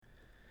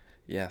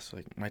Yeah, so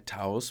like my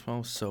towel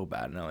smells so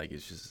bad now. Like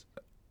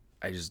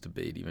I just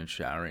debate even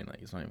showering.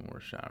 Like it's not even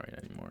worth showering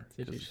anymore.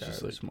 Did you It's shower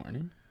just, this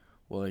morning?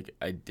 Well, like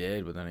I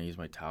did, but then I used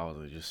my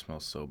towels. It just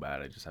smells so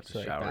bad. I just have to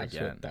So shower that's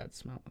again. what that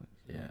smell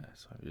is. Yeah,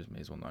 so I just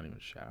may as well not even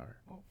shower.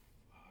 Oh,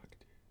 fuck,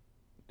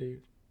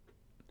 dude.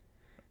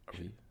 Are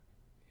we?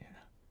 Yeah.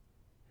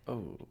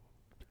 Oh.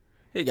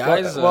 Hey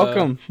guys,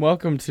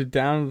 welcome to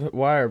Down the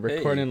Wire,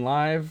 recording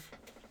live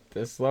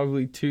this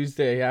lovely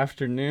Tuesday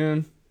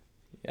afternoon.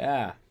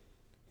 Yeah.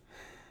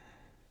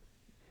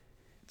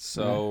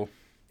 So,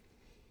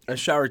 I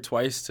showered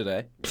twice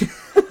today.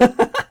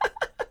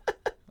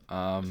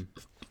 I'm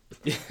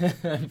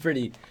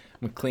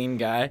a clean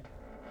guy.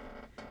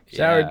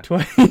 Showered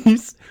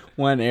twice,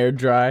 one air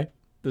dry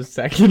the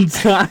second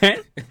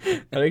time.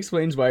 That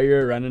explains why you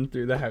were running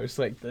through the house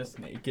like this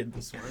naked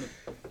this morning.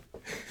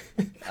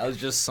 I was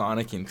just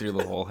sonicking through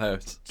the whole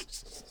house.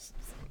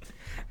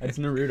 That's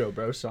Naruto,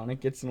 bro. Sonic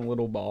gets in a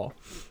little ball.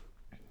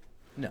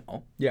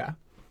 No. Yeah.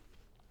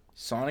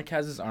 Sonic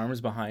has his arms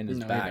behind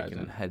his back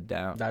and head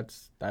down.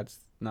 That's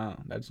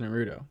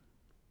Naruto.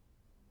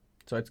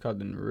 So it's called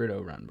the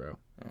Naruto run, bro.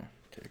 Oh,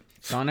 okay.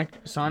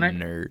 Sonic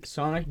Nerd.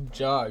 Sonic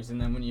jogs, and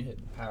then when you hit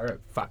the power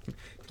up, fucking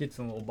gets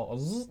in a little ball,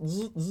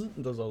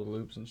 does all the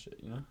loops and shit,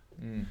 you know?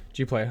 Did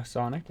you play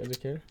Sonic as a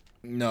kid?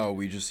 No,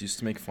 we just used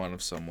to make fun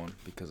of someone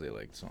because they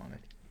liked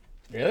Sonic.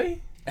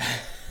 Really?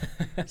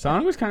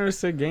 Sonic was kind of a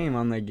sick game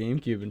on the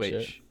GameCube and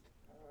shit.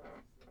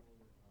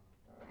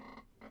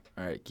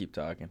 All right, keep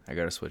talking. I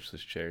gotta switch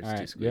this chair. It's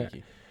too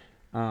squeaky.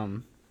 Yeah.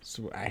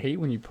 So I hate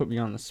when you put me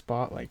on the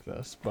spot like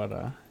this, but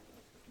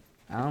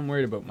I'm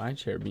worried about my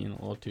chair being a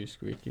little too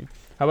squeaky.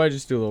 How about I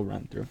just do a little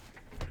run through?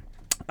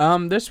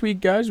 This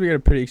week, guys, we got a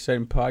pretty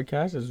exciting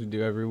podcast as we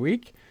do every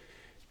week.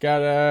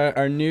 Got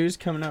our news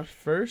coming up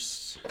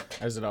first,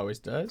 as it always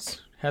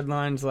does.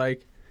 Headlines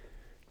like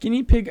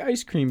guinea pig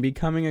ice cream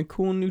becoming a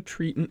cool new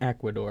treat in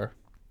Ecuador.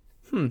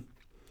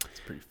 It's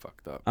pretty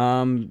fucked up.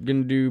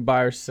 Gonna do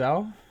buy or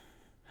sell.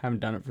 Haven't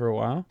done it for a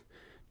while.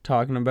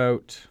 Talking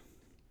about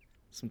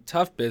some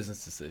tough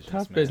business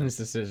decisions. Business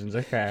decisions.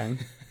 Okay.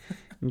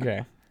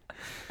 Okay.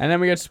 And then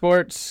we got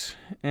sports,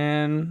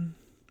 and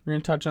we're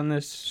gonna touch on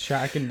this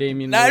Shaq and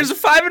Damian. Nah, there's a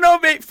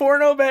 5-0, baby.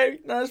 4-0, baby.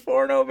 No, it's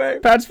 4-0, baby.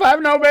 Pat's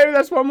 5-0, baby.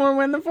 That's one more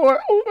win than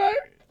 4. Oh, baby.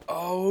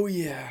 Oh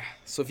yeah.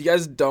 So if you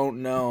guys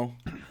don't know,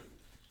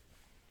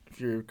 if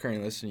you're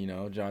currently listening, you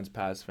know John's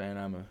Pats fan.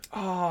 I'm a.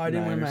 Oh, I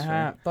didn't wear my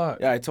hat. Fuck.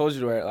 Yeah, I told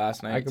you to wear it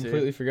last night. I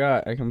completely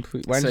forgot. Why so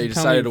didn't you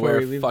decided to wear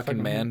a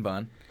fucking man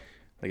bun,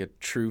 like a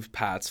true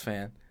Pats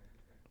fan.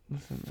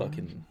 Listen,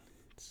 fucking.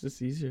 It's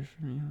just easier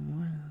for me.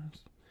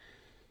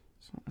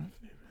 It's not my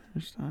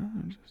favorite style.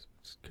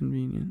 It's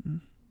convenient.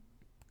 And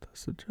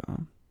that's the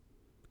job.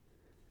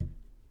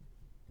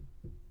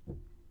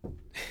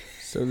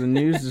 So the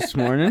news this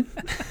morning.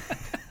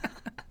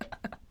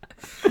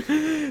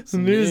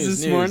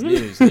 News.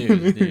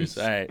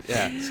 All right,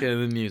 yeah. Let's get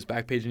into the news.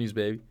 Backpage news,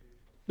 baby.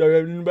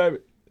 Backpage news, baby.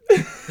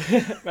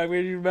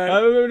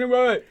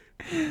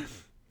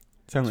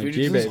 Sound like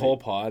G, this whole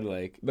pod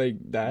like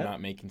that,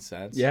 not making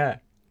sense. Yeah,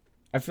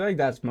 I feel like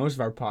that's most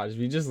of our pods. If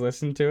you just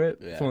listen to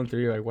it, flowing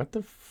through, you're like,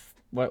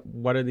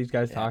 what are these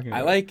guys talking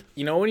about? I like,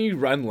 when you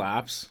run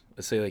laps.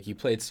 Let's say like you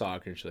played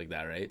soccer and shit like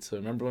that, right? So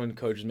remember when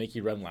coaches make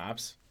you run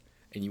laps?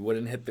 And you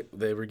wouldn't hit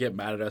they would get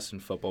mad at us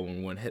in football when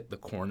we wouldn't hit the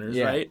corners,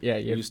 right? Yeah,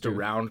 you used to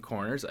round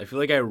corners. I feel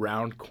like I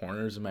round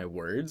corners in my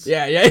words.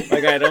 Yeah.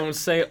 Like I don't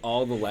say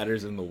all the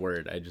letters in the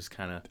word. I just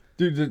kind of.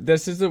 Dude,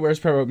 this is the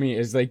worst part about me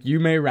is like you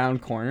may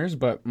round corners,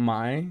 but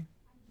my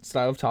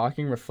style of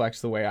talking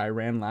reflects the way I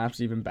ran laps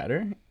even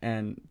better,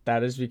 and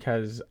that is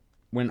because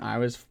when I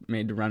was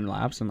made to run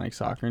laps in like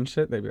soccer and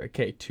shit, they'd be like,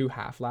 okay, 2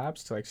 half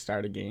laps to like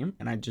start a game.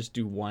 And I'd just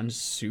do one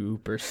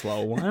super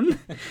slow one.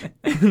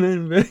 And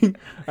then be like, all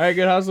right,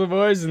 good hustle,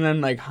 boys. And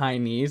then like high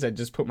knees, I'd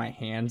just put my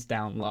hands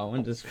down low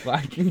and just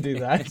fucking do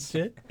that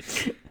shit.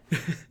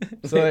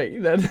 So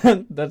like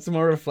that's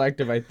more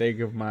reflective, I think,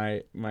 of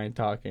my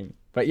talking.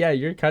 But yeah,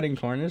 you're cutting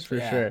corners for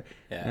sure.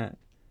 Yeah.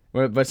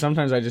 But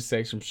sometimes I just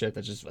say some shit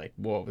that's just like,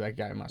 whoa, that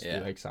guy must be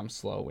like some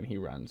slow when he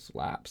runs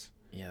laps.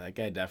 Yeah, that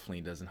guy definitely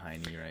doesn't high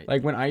knee right.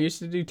 Like when I used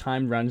to do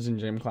timed runs in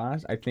gym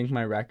class, I think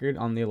my record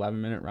on the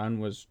 11-minute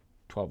run was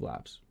 12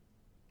 laps.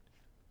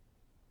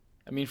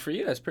 I mean, for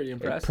you, that's pretty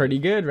impressive. Pretty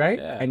good, right?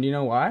 Yeah. And you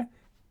know why?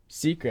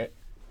 Secret.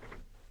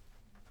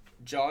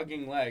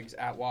 Jogging legs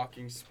at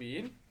walking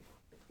speed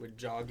with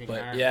jogging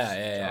arms.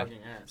 Yeah. Jogging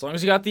arms. As long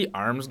as you got the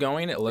arms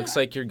going, it looks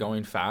like you're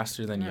going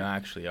faster than you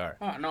actually are.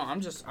 Oh, no, I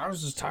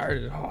was just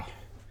tired. Oh.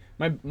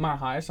 My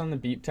highest on the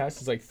beep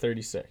test is like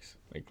 36.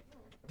 Like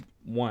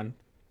 1,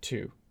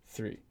 2,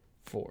 3,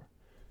 4,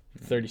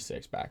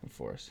 36 back and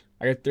forth.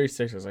 I got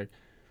 36. I was like,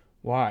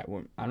 why?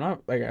 Well, I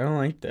don't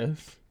like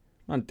this.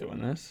 I'm not doing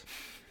this.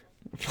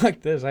 Fuck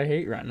this. I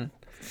hate running.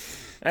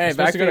 Hey, I'm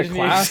supposed to go to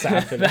class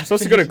after this. I'm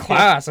supposed to go to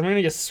class. I'm going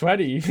to get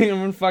sweaty. You think I'm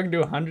going to fucking do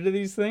 100 of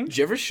these things? Did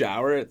you ever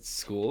shower at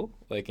school?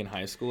 Like in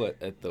high school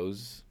at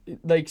those?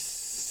 Like,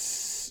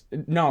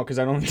 no, because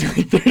I don't do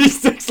like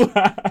 36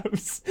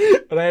 laps.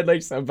 But I had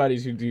like some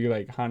buddies who do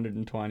like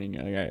 120. And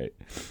you're like, all right.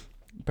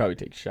 Probably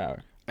take a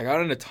shower. I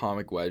got an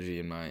atomic wedgie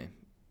in my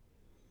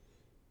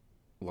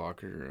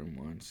locker room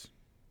once.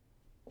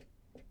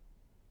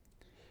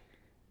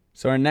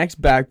 So our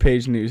next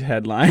Backpage news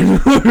headline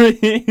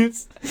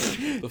reads...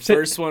 The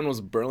first one was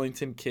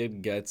Burlington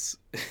kid gets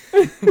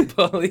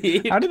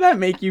bullied. How did that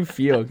make you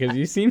feel? Because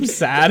you seem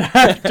sad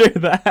after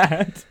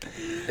that.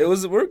 It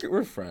was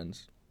we're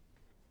friends.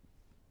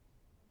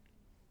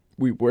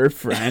 We were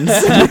friends.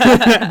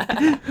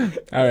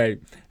 All right.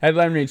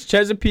 Headline reads,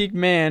 Chesapeake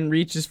man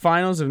reaches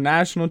finals of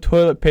National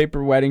Toilet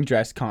Paper Wedding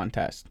Dress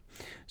Contest.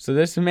 So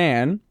this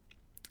man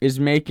is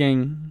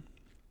making...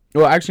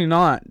 Well, actually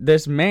not.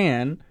 This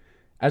man,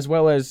 as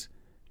well as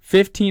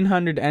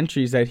 1,500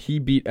 entries that he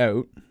beat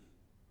out,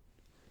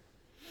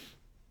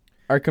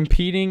 are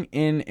competing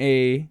in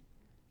a...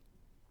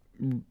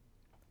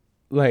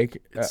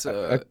 Like...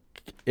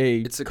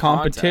 It's a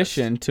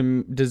competition contest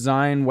to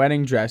design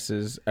wedding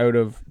dresses out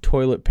of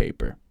toilet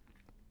paper.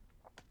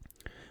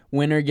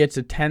 Winner gets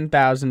a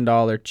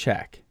 $10,000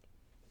 check.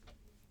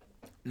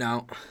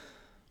 Now,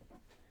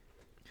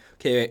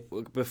 okay,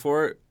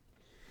 before,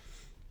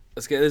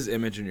 let's get this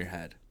image in your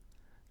head.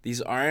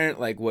 These aren't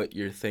like what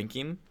you're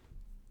thinking.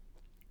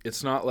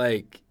 It's not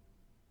like,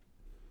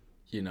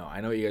 you know,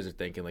 I know what you guys are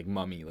thinking, like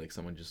Mummy, like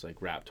someone just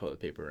like wrapped toilet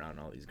paper around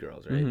all these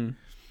girls, right? Mm-hmm.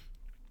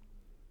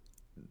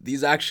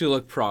 These actually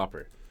look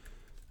proper.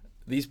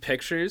 These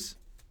pictures,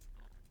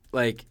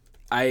 like,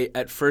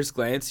 at first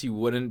glance, you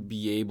wouldn't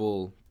be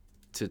able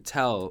to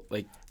tell.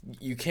 Like,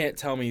 you can't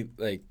tell me,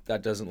 like,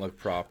 that doesn't look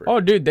proper.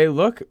 Oh, dude, they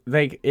look,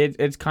 like,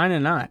 it's kind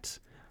of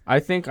nuts. I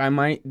think I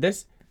might,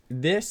 it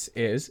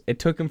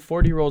took him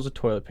 40 rolls of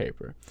toilet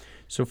paper.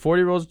 So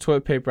 40 rolls of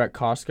toilet paper at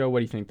Costco, what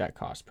do you think that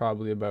cost?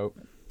 Probably about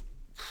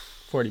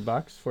 $40,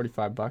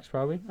 $45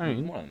 probably. I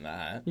mean, more than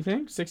that. You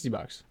think?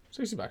 $60.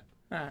 $60.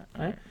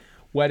 Right?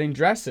 Wedding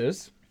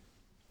dresses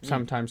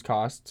sometimes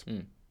cost.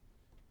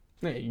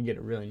 Yeah, you can get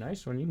a really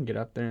nice one. You can get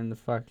up there in the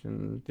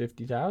fucking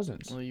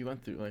 50,000s. Well, you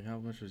went through, like, how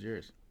much was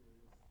yours?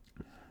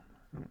 I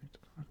don't like to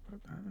talk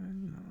about that,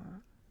 man. You know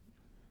that.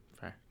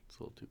 Fair. It's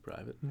a little too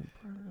private.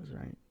 That's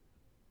right.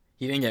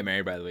 He didn't get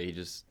married, by the way. He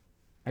just...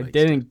 I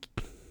didn't...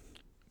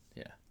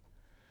 Yeah.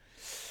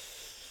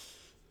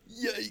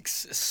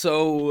 Yikes.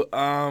 So,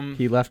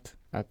 He left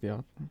at the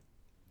office.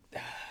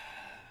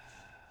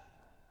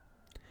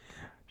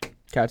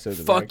 Catch those.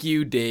 Fuck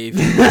you, Dave.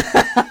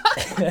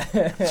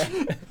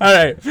 All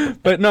right,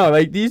 but no,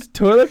 like these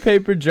toilet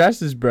paper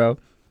dresses, bro,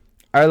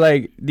 are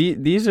like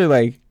these are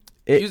like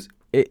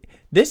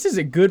this is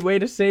a good way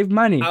to save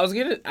money. I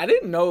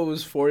didn't know it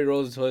was 40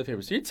 rolls of toilet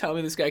paper. So you're telling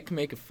me this guy can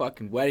make a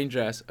fucking wedding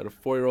dress out of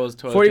 40 rolls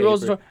of toilet paper? 40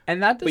 rolls of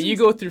and that. But you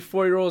go through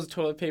 40 rolls of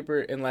toilet paper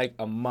in like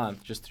a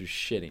month just through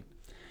shitting.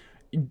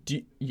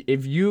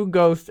 If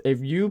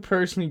you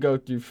personally go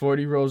through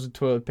 40 rolls of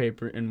toilet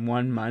paper in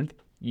 1 month,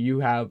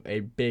 you have a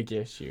big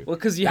issue. Well,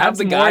 because you have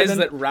the guys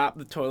that wrap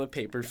the toilet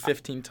paper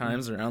 15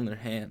 times around their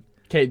hand.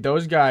 Okay,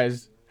 those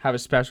guys have a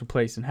special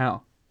place in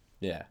hell.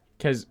 Yeah.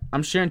 Because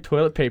I'm sharing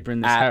toilet paper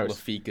in this house.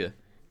 Lafika.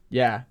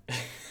 Yeah.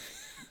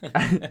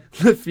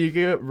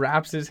 Lafika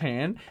wraps his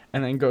hand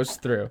and then goes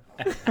through.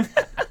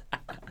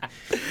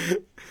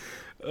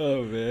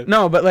 Oh, man.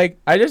 No, but like,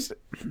 I just...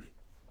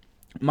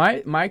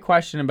 My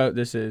question about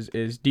this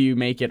is do you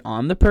make it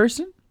on the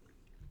person?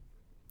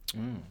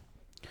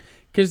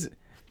 Because...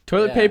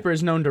 Toilet paper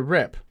is known to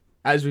rip,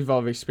 as we've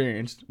all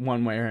experienced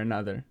one way or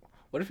another.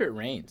 What if it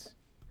rains?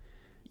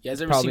 You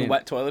guys ever seen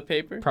wet toilet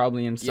paper?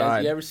 Probably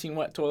inside. You ever seen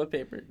wet toilet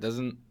paper?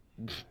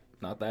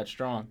 Not that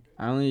strong.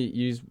 I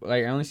only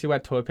see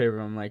wet toilet paper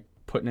when I'm like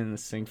putting it in the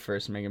sink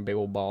first and making a big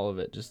old ball of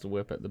it just to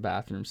whip at the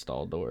bathroom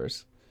stall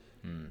doors.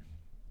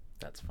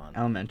 That's fun.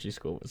 Elementary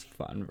school was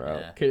fun, bro.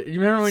 Yeah. You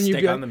remember when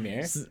Stick on the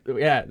mirror?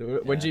 Yeah.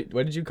 What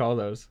did you call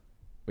those?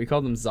 We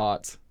called them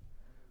zots.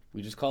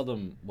 We just called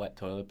them wet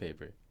toilet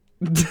paper.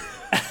 You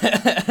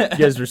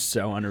guys were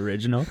so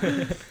unoriginal.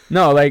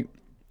 No, like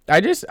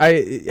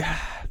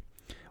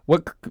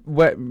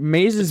what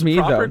amazes me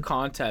though. Proper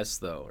contest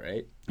though,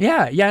 right?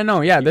 Yeah,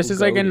 no. This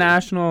is like a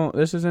national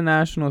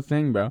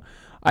thing, bro.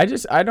 I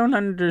don't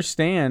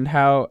understand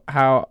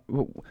how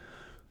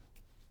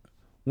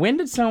when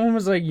did someone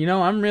was like,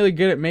 I'm really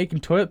good at making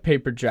toilet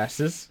paper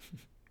dresses.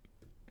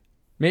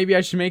 Maybe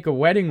I should make a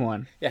wedding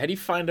one. Yeah, how do you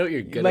find out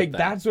you're good at that? Like,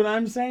 that's what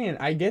I'm saying.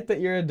 I get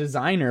that you're a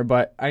designer,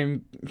 but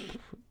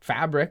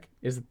fabric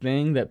is a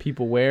thing that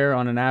people wear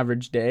on an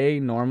average day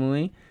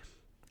normally.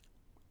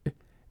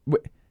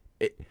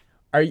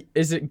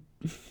 Is it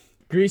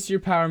grease your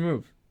power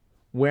move?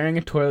 Wearing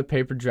a toilet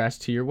paper dress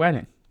to your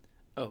wedding.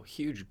 Oh,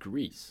 huge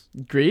grease.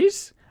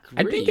 Grease?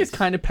 I think it's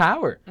kind of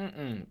power.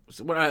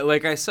 So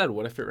like I said,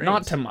 what if it rains?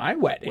 Not to my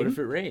wedding. What if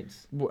it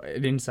rains?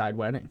 An inside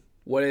wedding.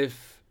 What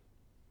if...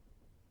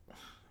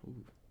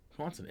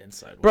 Who wants an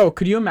inside wedding? Bro,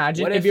 could you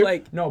imagine if you're...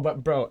 like... No,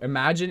 but bro,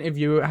 imagine if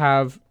you're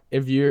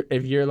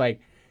like...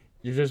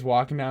 You're just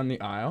walking down the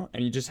aisle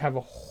and you just have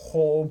a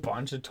whole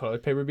bunch of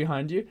toilet paper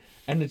behind you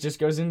and it just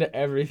goes into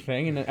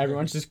everything and then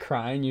everyone's just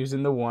crying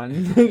using the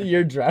one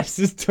your dress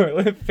is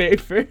toilet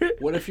paper.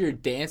 What if you're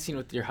dancing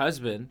with your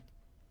husband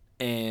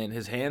And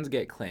his hands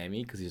get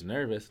clammy because he's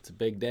nervous. It's a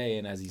big day,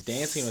 and as he's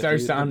dancing with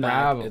starts to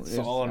unravel. It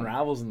all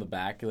unravels in the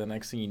back, and the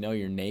next thing you know,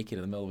 you're naked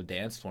in the middle of a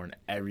dance floor, and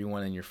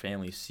everyone in your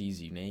family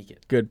sees you naked.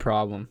 Good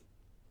problem.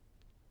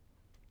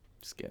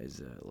 This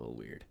guy's a little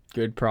weird.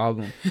 Good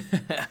problem.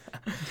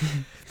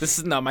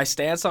 My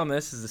stance on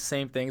this is the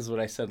same thing as what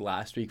I said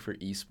last week for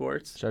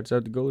esports. Shouts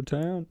out to Go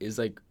Town. Is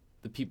like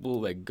the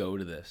people that go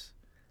to this.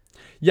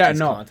 Yeah,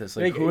 no. Contest.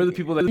 Like, who are the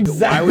people that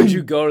why would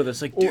you go to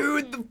this? Like,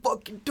 dude, the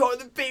fucking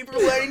toilet paper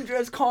wedding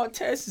dress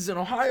contest is in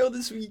Ohio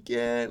this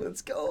weekend.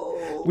 Let's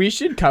go. We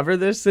should cover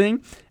this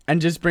thing and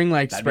just bring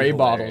like spray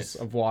bottles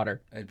of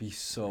water. That'd be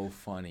so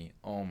funny.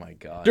 Oh my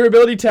god.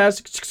 Durability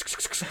test.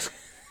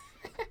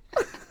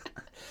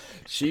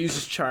 She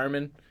uses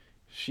Charmin.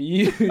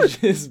 She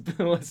uses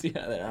what's the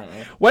other? I don't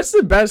know. What's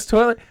the best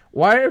toilet?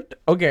 Why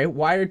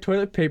are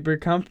toilet paper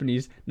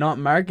companies not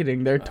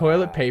marketing their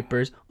toilet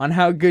papers on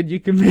how good you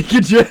can make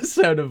a dress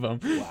out of them?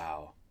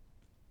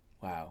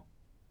 Wow.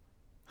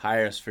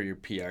 Hire us for your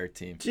PR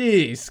team.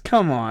 Jeez,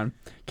 come on.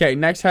 Okay,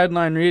 next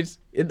headline reads,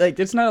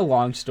 it's not a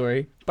long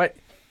story, but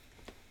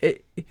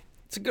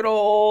it's a good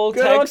old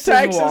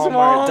Texas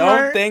Walmart.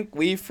 Don't think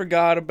we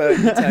forgot about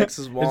you,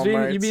 Texas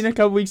Walmart. You've been a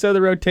couple weeks out of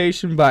the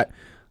rotation, but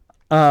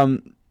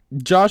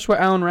Joshua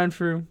Allen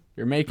Renfrew,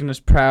 you're making us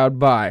proud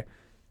by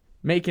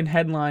making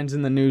headlines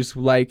in the news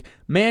like,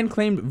 man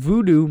claimed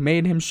voodoo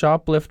made him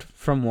shoplift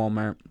from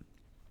Walmart.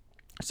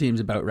 Seems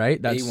about right.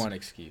 That's A1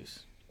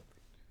 excuse.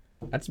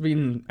 That's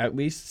been at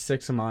least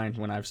 6 of mine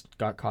when I've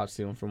got caught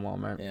stealing from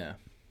Walmart. Yeah.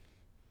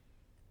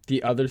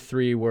 The other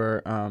 3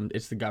 were,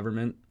 it's the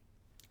government.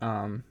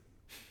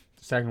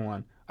 Second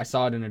one, I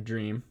saw it in a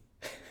dream.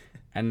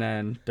 And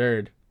then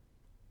third,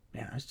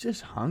 man, I was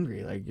just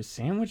hungry. Like, a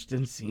sandwich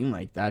didn't seem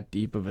like that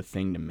deep of a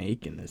thing to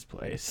make in this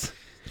place.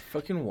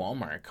 Fucking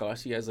Walmart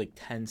cost you guys like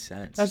 10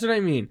 cents. That's what I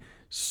mean.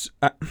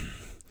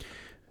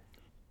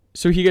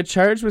 So he got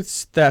charged with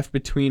theft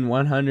between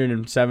 100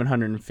 and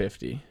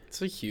 750.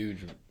 It's a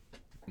huge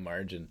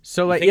margin.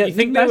 So like, you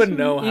think they would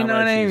know how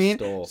much he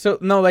stole? So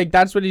no, like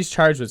that's what he's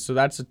charged with. So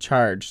that's a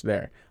charge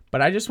there.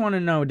 But I just want to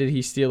know, did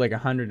he steal like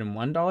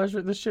 $101 worth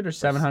of shit or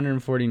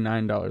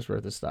 $749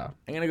 worth of stuff?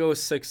 I'm gonna go with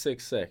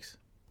 666.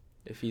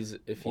 If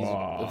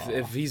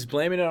he's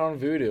blaming it on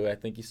voodoo, I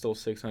think he stole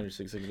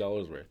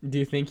 $666 worth. Do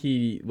you think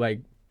he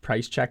like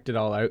price checked it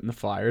all out in the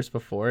flyers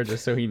before,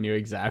 just so he knew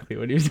exactly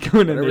what he was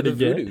going in there to get?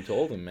 The voodoo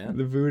told him, man.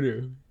 The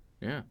voodoo.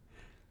 Yeah.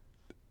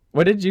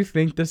 What did you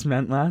think this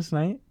meant last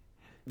night?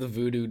 The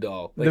voodoo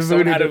doll. Like,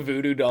 someone had a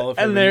voodoo doll of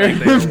him, and they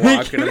were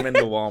walking him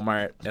into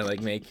Walmart and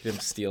like making him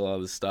steal all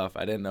this stuff.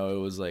 I didn't know it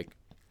was like.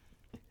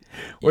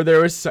 Or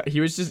he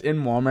was just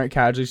in Walmart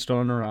casually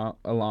strolling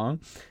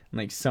along, and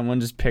like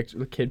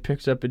the kid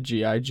picks up a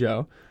G.I.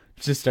 Joe,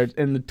 just starts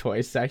in the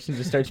toy section,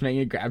 just starts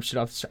making it grab shit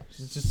off the straps,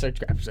 just starts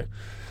grabbing shit.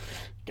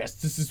 Guess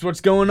this is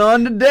what's going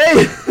on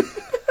today.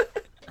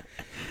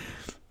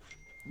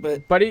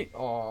 But buddy,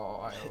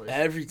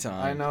 every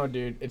time. I know,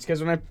 dude. It's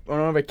because when I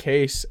have a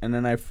case and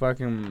then I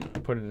fucking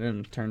put it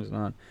in, turns it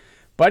on.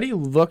 Buddy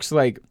looks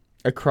like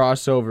a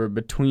crossover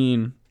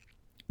between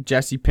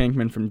Jesse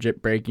Pinkman from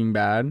Breaking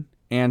Bad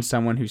and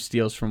someone who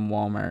steals from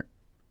Walmart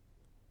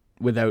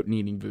without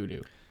needing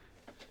voodoo.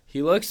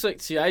 He looks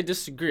like... See, I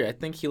disagree. I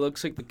think he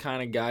looks like the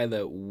kind of guy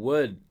that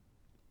would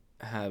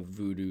have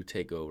voodoo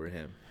take over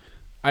him.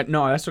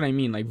 No, that's what I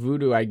mean. Like,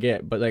 voodoo I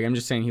get, but like I'm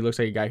just saying he looks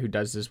like a guy who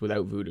does this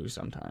without voodoo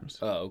sometimes.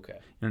 Oh, okay.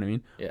 You know what I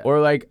mean? Yeah.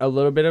 Or like a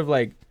little bit of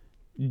like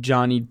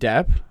Johnny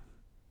Depp.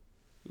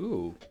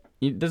 Ooh.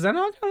 Does that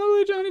not kind of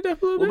look like Johnny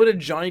Depp a little bit? A little bit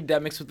of Johnny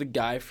Depp mixed with the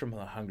guy from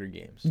The Hunger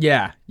Games.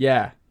 Yeah.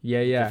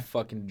 The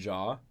fucking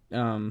jaw.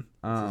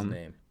 What's his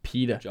name?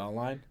 PETA.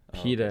 Jawline?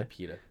 PETA.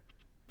 PETA.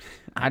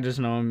 I just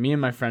know him. Me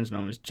and my friends know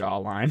him as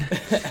Jawline.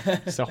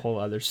 It's a whole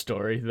other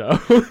story, though.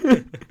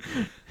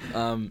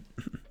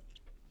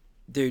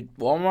 Dude,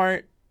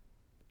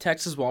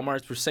 Texas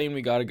Walmarts, we're saying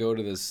we got to go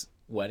to this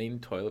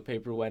toilet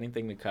paper wedding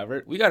thing to cover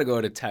it. We got to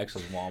go to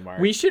Texas Walmart.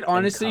 We should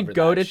honestly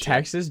go to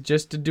Texas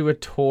just to do a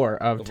tour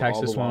of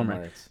Texas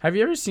Walmart. Have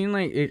you ever seen,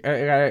 like,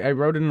 I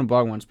wrote it in a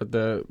blog once, but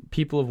the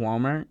people of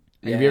Walmart,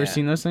 have you ever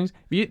seen those things?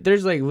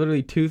 There's, like,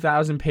 literally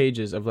 2,000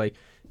 pages of, like,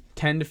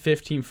 10 to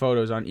 15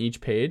 photos on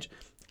each page,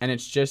 and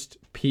it's just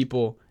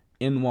people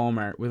in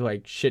Walmart with,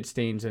 like, shit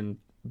stains and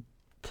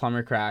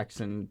plumber cracks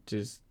and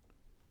just...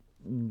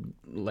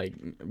 like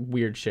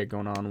weird shit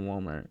going on in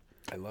Walmart.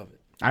 I love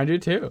it. I do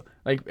too.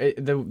 Like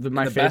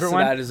my favorite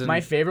one. My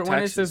favorite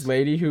one is this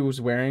lady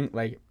who's wearing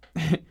like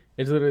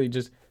it's literally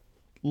just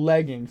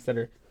leggings that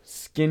are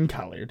skin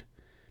colored,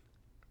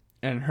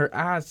 and her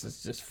ass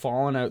is just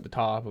falling out the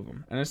top of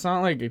them. And it's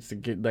not like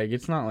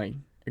it's not like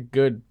a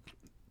good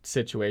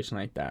situation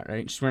like that,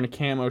 right? She's wearing a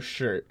camo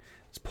shirt.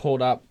 It's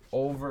pulled up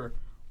over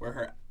where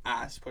her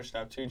ass pushed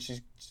up to,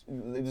 and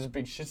there's a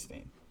big shit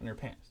stain in her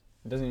pants.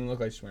 It doesn't even look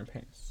like she's wearing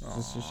pants.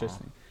 It's just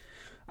thing.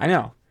 I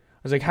know.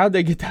 I was like, how'd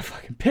they get that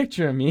fucking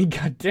picture of me?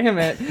 God damn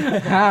it.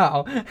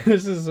 How?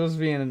 This is supposed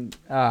to be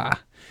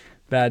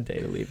bad day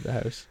to leave the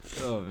house.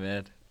 Oh,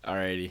 man.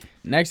 Alrighty.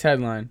 Next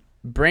headline.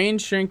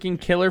 brain-shrinking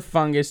killer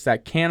fungus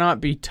that cannot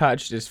be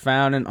touched is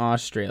found in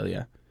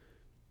Australia.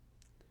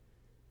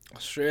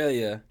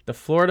 Australia. The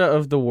Florida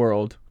of the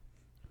world.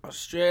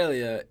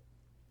 Australia.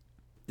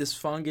 This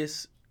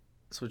fungus,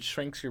 so it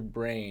shrinks your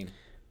brain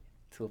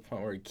to the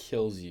point where it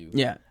kills you.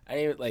 Yeah.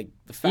 Like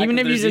the fact even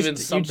that if there's you just, even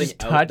something you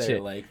just out touch there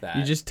it. like that.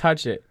 You just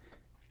touch it.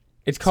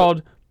 It's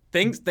called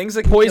things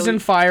that poison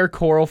fire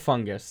coral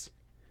fungus.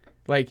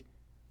 Like,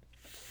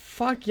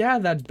 fuck yeah,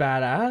 that's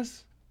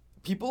badass.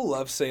 People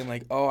love saying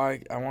like, "Oh,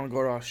 I want to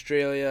go to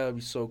Australia. It'd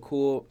be so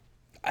cool."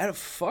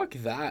 Fuck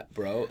that,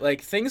 bro.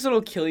 Like, things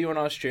that'll kill you in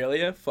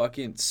Australia: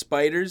 fucking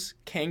spiders,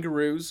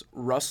 kangaroos,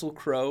 Russell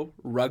Crowe,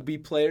 rugby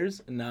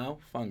players, and now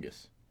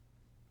fungus.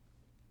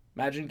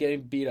 Imagine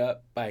getting beat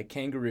up by a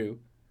kangaroo,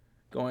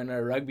 going to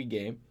a rugby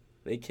game.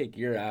 They kick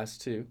your ass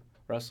too.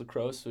 Russell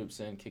Crowe swoops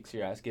in, kicks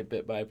your ass, get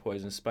bit by a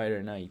poison spider,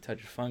 and now you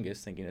touch a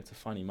fungus thinking it's a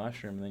funny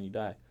mushroom, and then you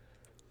die.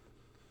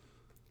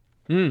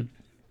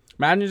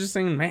 Imagine just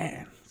saying,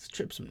 man, let's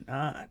trip some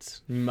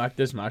nuts. You muck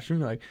this mushroom,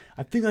 you're like,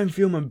 I think I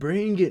feel my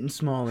brain getting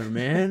smaller,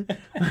 man.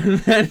 And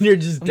then you're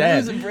just dead.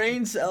 I'm losing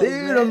brain cells, dude,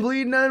 man. I'm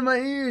bleeding out of my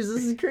ears.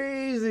 This is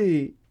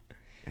crazy.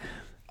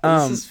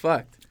 This is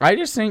fucked. I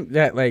just think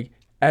that, like,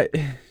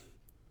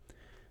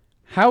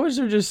 how is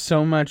there just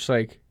so much,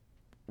 like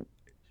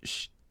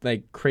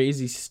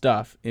crazy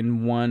stuff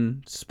in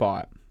one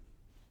spot?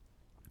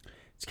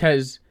 It's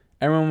because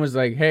everyone was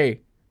like,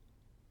 hey,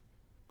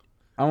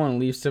 I want to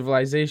leave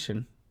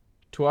civilization.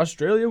 To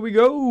Australia we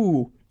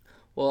go.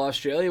 Well,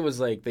 Australia was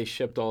like, they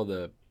shipped all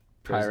the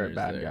pirate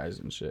bad there. guys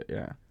and shit,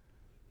 yeah.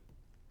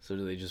 So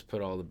do they just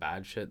put all the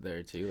bad shit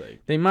there too?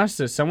 Like, they must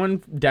have.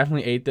 Someone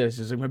definitely ate this.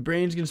 It's like, my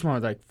brain's getting smaller.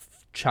 Like,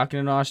 chucking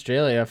it in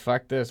Australia.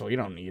 Fuck this. Well, you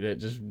don't need it.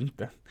 Just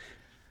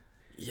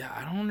yeah,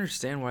 I don't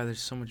understand why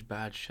there's so much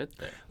bad shit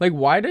there. Like,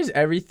 why does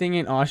everything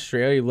in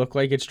Australia look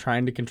like it's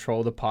trying to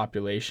control the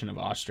population of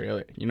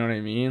Australia? You know what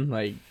I mean?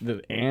 Like,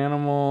 the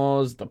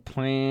animals, the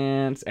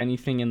plants,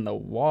 anything in the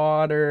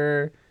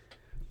water.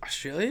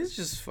 Australia's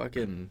just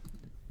fucking...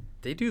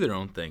 They do their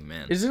own thing,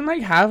 man. Isn't,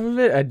 like, half of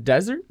it a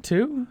desert,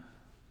 too?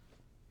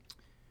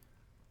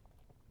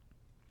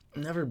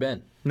 Never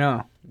been.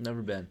 No.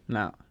 Never been.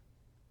 No.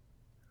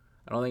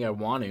 I don't think I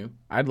want to.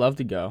 I'd love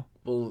to go.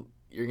 Well,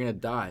 you're going to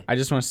die. I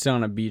just want to sit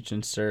on a beach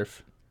and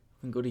surf.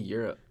 And go to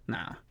Europe.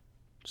 Nah.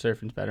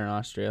 Surfing's better in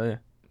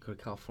Australia. Go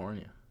to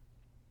California.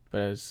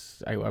 But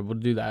I would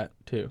do that,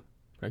 too.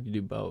 But I could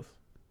do both.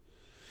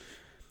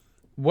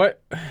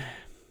 What...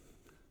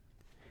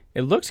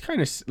 It looks kind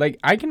of... Like,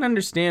 I can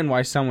understand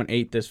why someone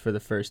ate this for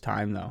the first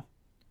time, though.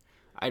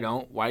 I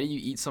don't. Why do you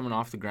eat someone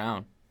off the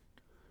ground?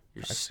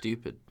 You're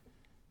stupid.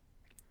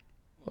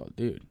 Well,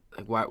 dude.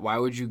 Like, why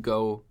would you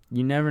go...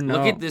 You never know.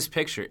 Look at this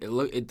picture.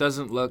 It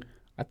doesn't look...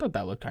 I thought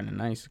that looked kind of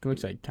nice. It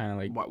looks like kind of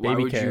like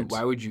baby carrots.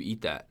 Why would you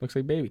eat that? Looks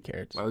like baby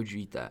carrots. Why would you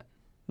eat that?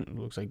 It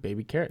looks like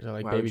baby carrots. I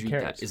like why baby would you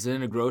carrots. Eat that? Is it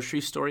in a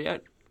grocery store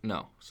yet?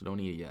 No, so don't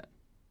eat it yet.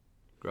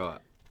 Grow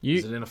up.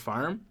 Is it in a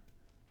farm?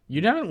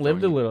 You haven't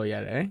lived a little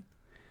yet, eh?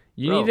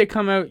 You Bro. need to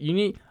come out.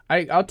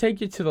 I'll take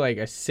you to like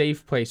a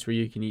safe place where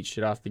you can eat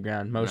shit off the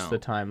ground most of the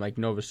time, like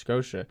Nova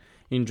Scotia.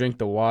 You can drink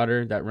the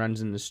water that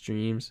runs in the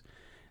streams.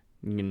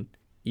 You can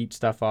eat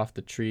stuff off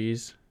the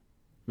trees.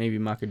 Maybe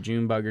muck a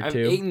June bug or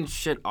two. I've eaten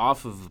shit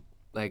off of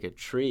like a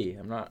tree.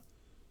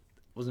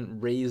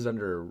 Wasn't raised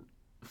under a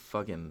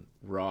fucking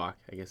rock,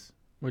 I guess.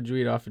 What'd you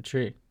eat off a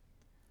tree?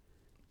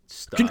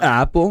 Stuff. An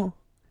apple.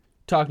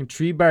 Talking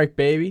tree bark,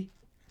 baby.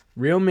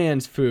 Real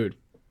man's food.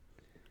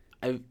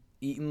 I've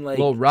eaten like...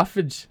 Little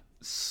roughage.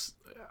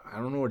 I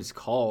don't know what it's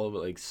called,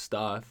 but like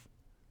stuff.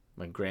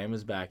 My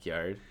grandma's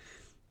backyard.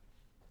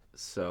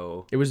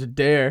 So... It was a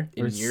dare.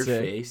 In your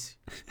face.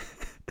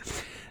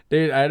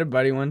 Dude, I had a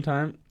buddy one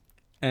time,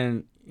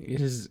 and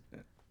he's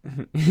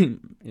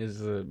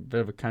a bit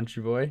of a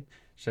country boy.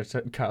 Shouts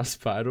out Kyle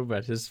Spidle,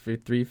 but his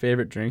three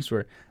favorite drinks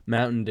were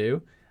Mountain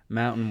Dew,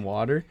 Mountain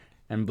Water,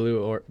 and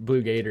Blue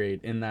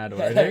Gatorade in that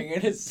order. You're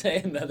gonna say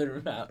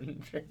another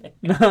Mountain drink.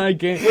 No, I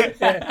can't.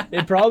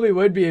 It probably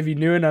would be if you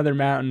knew another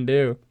Mountain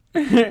Dew,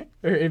 or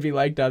if you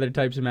liked other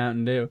types of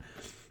Mountain Dew.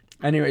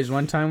 Anyways,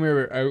 one time we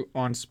were out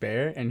on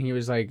Spare, and he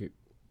was like,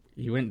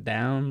 he went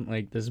down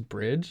like this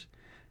bridge,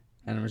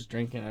 and was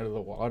drinking out of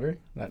the water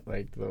that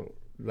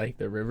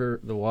the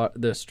river,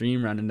 the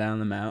stream running down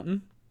the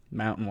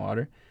mountain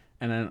water.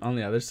 And then on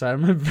the other side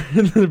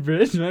of the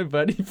bridge, my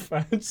buddy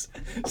starts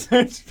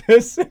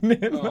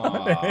pissing in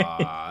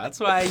my that's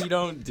why you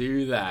don't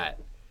do that.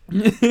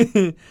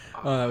 That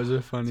was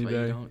a funny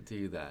day. You don't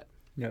do that.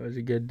 That was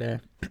a good day.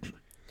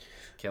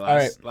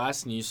 Okay,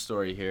 last news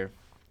story here.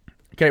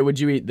 Okay, would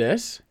you eat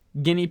this?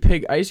 Guinea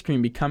pig ice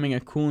cream becoming a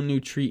cool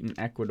new treat in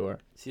Ecuador.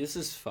 See, this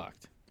is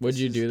fucked. Would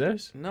you do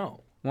this?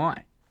 No.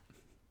 Why?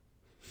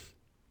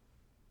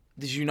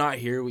 Did you not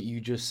hear what you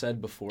just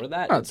said before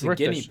that? Oh, it's a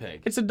guinea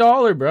pig. It's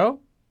 $1, bro.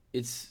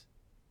 It's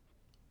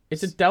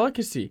a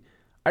delicacy.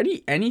 I'd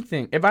eat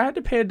anything. If I had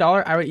to pay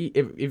 $1, I would eat.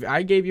 If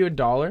I gave you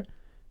 $1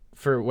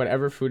 for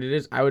whatever food it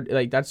is, I would,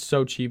 like, that's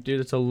so cheap, dude.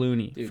 It's a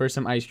loony for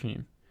some ice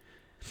cream.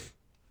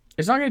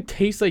 It's not gonna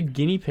taste like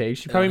guinea pig.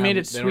 She probably made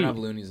it sweet. They don't have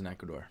loonies in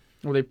Ecuador.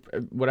 Well, they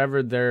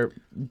whatever they're.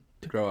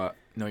 Grow up.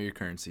 Know your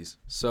currencies.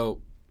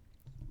 So.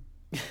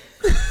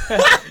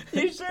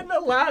 You shouldn't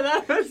have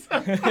laughed. That was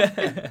so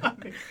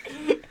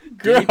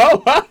Grow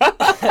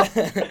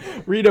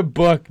up. Read a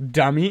book,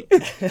 dummy.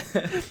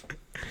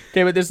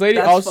 Okay, but this lady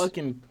That's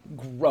fucking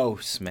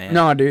gross, man.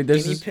 No, dude,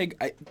 this guinea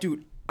pig.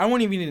 Dude, I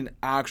won't even eat an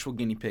actual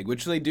guinea pig,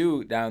 which they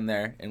do down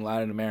there in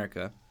Latin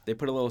America. They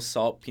put a little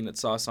salt, peanut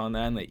sauce on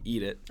that, and they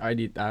eat it. I'd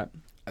eat that.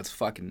 That's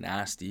fucking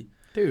nasty,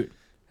 dude.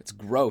 It's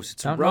gross.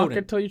 It's a rodent. Don't knock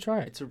it till you try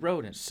it. It's a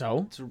rodent.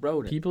 So? It's a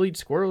rodent. People eat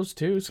squirrels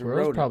too.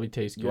 Squirrels probably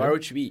taste good. You are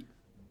what you eat.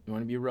 You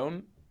want to be a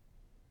rodent?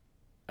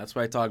 That's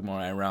why I talk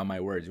more around my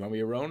words. You want to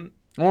be a rodent?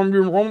 I want to be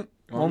a rodent.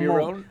 You want to be a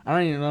rodent? I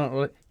don't even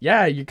know.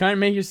 Yeah, you kind of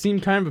make it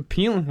seem kind of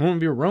appealing. I want to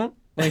be a rodent.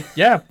 Like,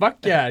 yeah,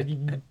 fuck yeah.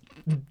 You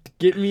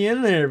get me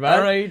in there, bud. I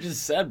don't know. You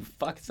just said,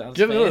 fuck, it sounds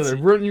fancy. You want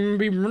to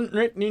be rodent?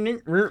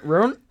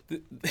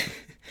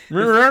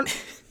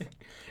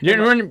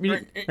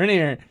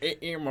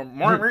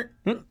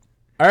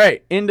 All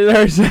right, into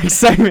our next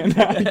segment.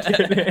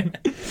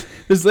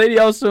 This lady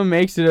also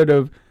makes it out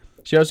of.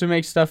 She also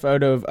makes stuff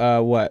out of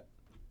what?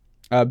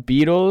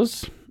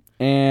 Beetles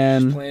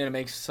and. She's planning to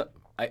make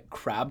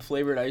crab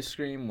flavored ice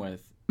cream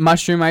with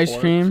mushroom ice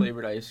cream.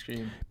 Flavored ice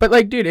cream. But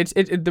like, dude, it's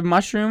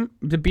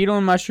the beetle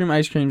and mushroom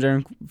ice creams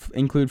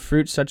include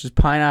fruits such as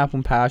pineapple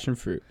and passion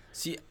fruit.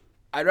 See,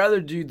 I'd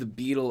rather do the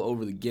beetle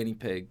over the guinea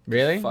pig.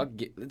 Really?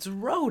 It's a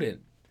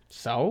rodent.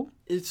 So?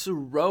 It's a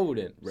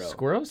rodent, bro.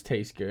 Squirrels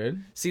taste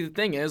good. See, the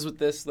thing is with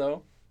this,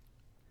 though,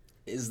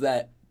 is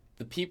that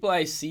the people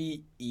I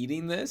see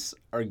eating this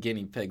are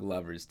guinea pig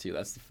lovers, too.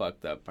 That's the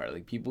fucked up part.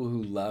 Like, people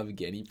who love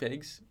guinea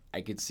pigs,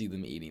 I could see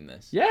them eating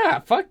this.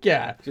 Yeah, fuck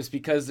yeah. Just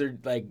because they're,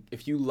 like,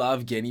 if you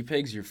love guinea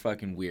pigs, you're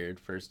fucking weird,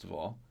 first of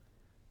all.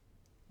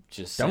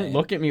 Just Don't saying.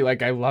 look at me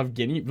like I love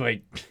guinea...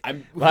 Like,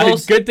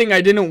 good thing I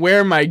didn't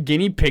wear my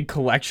guinea pig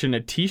collection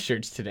of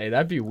t-shirts today.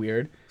 That'd be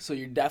weird. So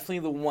you're definitely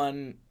the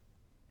one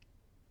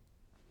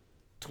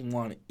to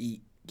want to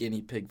eat guinea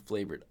pig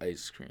flavored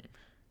ice cream.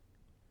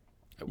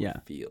 I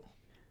would feel.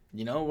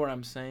 You know what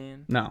I'm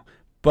saying? No,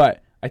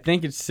 but I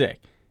think it's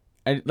sick.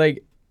 If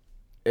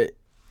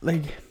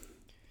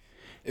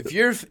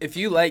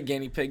you like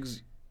guinea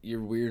pigs,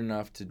 you're weird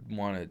enough to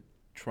want to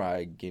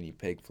try guinea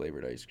pig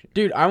flavored ice cream.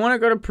 Dude, I want to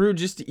go to Peru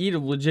just to eat a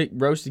legit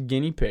roasted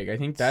guinea pig. I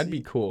think that'd be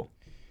cool.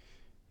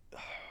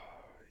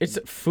 It's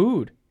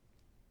food.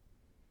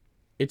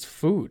 It's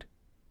food.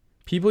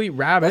 People eat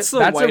rabbits.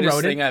 That's the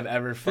whitest thing I've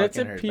ever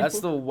fucking heard. That's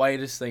the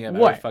whitest thing I've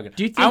ever fucking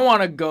heard. I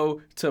want to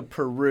go to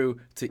Peru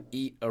to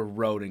eat a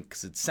rodent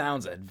because it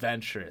sounds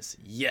adventurous.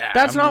 Yeah.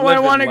 That's not why I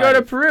want to go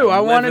to Peru.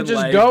 I want to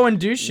just go and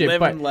do shit.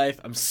 Living life.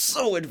 I'm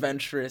so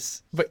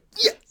adventurous. But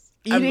yes,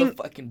 I'm the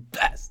fucking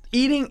best.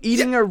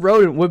 Eating a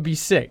rodent would be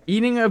sick.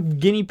 Eating a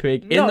guinea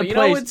pig in the place. You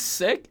know what's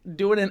sick?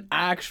 Doing an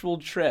actual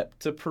trip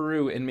to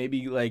Peru and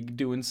maybe like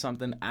doing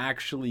something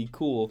actually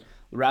cool.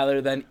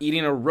 Rather than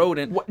eating a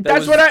rodent.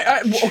 That's what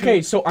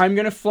okay, so I'm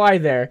going to fly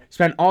there,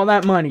 spend all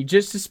that money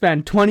just to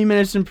spend 20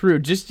 minutes in Peru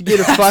just to get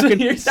a fucking...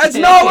 That's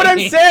not what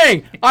I'm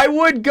saying! I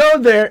would go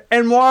there,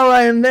 and while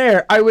I am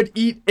there, I would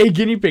eat a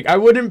guinea pig. I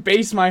wouldn't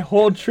base my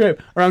whole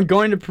trip around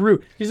going to Peru.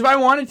 Because if I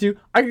wanted to,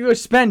 I could go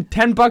spend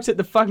 $10 at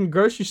the fucking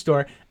grocery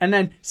store and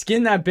then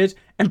skin that bitch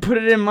and put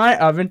it in my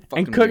oven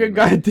and cook a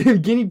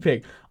goddamn guinea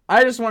pig.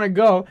 I just want to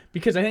go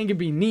because I think it'd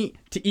be neat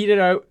to eat it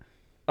out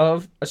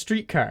of a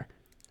streetcar.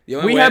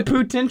 We have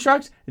poutine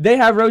trucks. They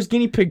have roast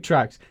guinea pig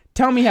trucks.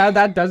 Tell me how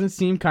that doesn't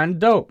seem kind of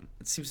dope.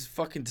 It seems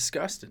fucking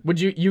disgusting. Would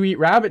you eat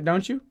rabbit,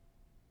 don't you?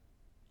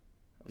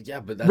 Yeah,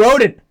 but that's...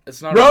 Rodent. It's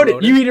not a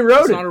rodent. You eat a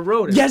rodent. It's not a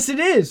rodent. Yes, it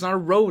is. It's not a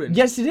rodent.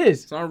 Yes, it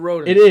is. It's not a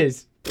rodent. It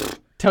is.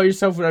 Tell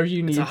yourself whatever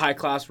you need. It's a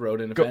high-class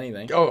rodent, if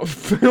anything. Oh,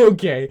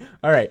 okay.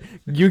 All right.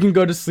 You can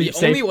go to sleep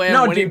safe. The only way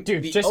I'm winning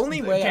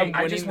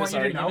this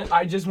argument...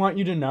 I just want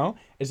you to know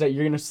is that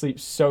you're going to sleep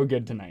so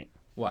good tonight.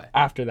 Why?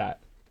 After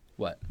that.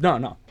 What?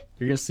 No.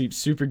 You're going to sleep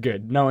super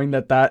good knowing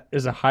that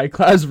is a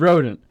high-class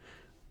rodent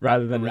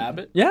rather than... A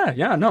rabbit?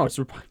 Yeah, no, it's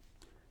a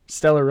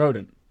stellar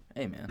rodent.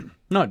 Hey, man.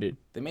 No, dude.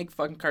 They make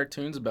fucking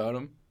cartoons about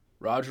him.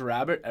 Roger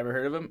Rabbit, ever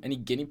heard of him? Any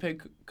guinea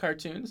pig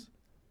cartoons?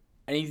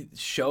 Any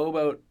show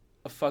about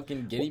a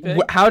fucking guinea pig?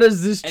 How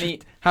does this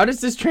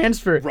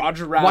transfer?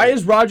 Roger Rabbit. Why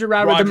is Roger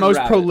Rabbit the most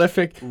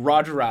prolific?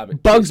 Roger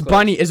Rabbit. Bugs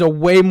Bunny is a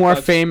way more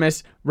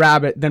famous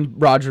rabbit than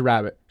Roger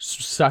Rabbit.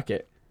 Suck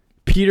it.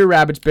 Peter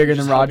Rabbit's bigger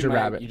than Roger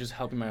Rabbit. You're just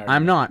helping my argument.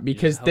 I'm not,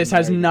 because this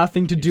has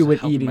nothing to do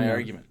with eating. My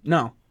argument.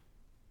 No.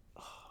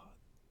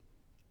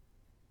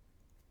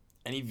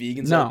 Any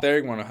vegans out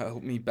there want to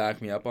help me,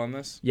 back me up on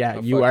this? Yeah,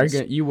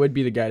 you would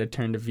be the guy to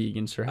turn to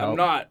vegans for help. I'm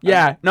not.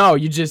 Yeah, no,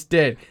 you just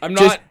did. I'm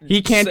not.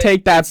 He can't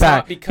take that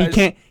back. He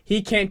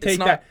can't take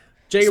that.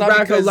 Jacob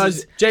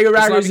Racco's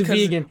a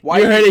vegan.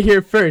 You heard it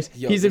here first.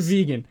 He's a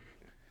vegan.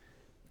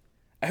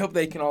 I hope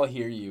they can all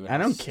hear you. I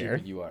don't care.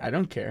 I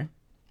don't care.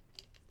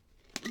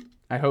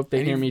 I hope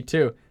they hear me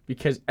too,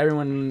 because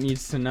everyone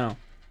needs to know.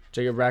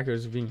 Jacob Racco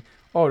is vegan.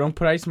 Oh, don't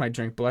put ice in my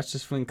drink, but let's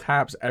just fling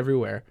caps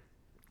everywhere.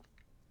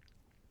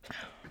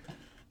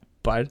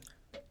 bud.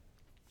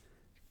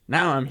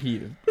 Now I'm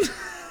heated.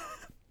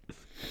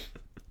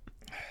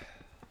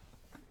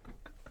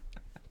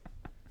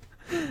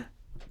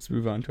 Let's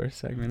move on to our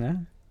segment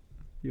now.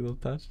 You little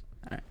touch?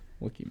 All right,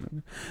 we'll keep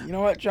moving. You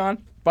know what,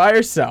 John? Buy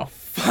or sell?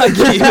 Fuck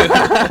you.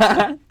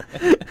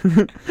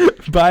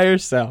 Buy or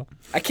sell?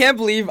 I can't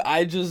believe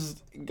I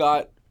just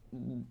got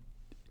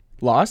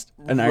lost?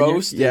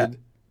 Roasted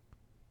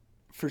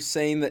for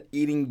saying that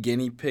eating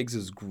guinea pigs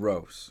is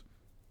gross.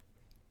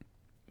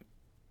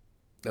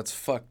 That's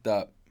fucked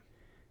up.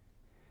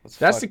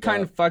 That's the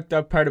kind of fucked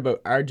up part about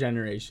our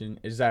generation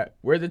is that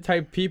we're the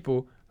type of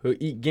people who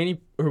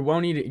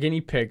won't eat a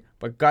guinea pig,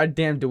 but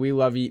goddamn do we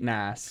love eating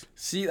ass.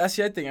 See, that's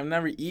the other thing. I've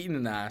never eaten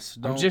an ass.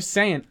 I'm just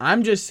saying.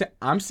 I'm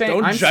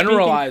saying. Don't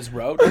generalize,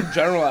 bro. Don't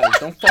generalize.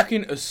 Don't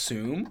fucking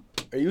assume.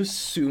 Are you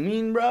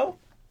assuming, bro?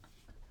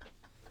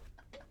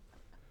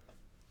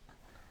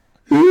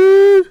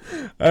 All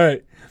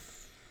right.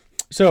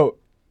 So,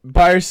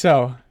 buy or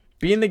sell.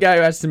 Being the guy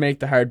who has to make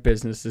the hard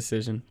business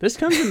decision. This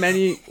comes in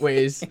many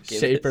ways,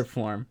 shape, or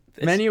form.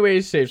 Many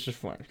ways, shapes, or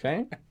form,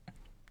 okay?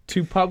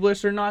 To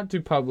publish or not to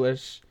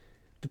publish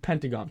the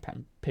Pentagon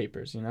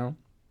Papers, you know?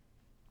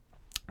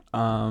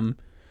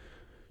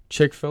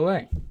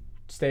 Chick-fil-A.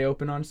 Stay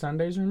open on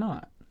Sundays or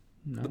not?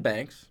 No. The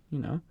banks. You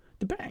know?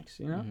 The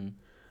banks, you know?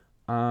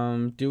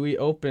 Mm-hmm. Do we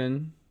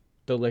open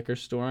the liquor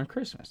store on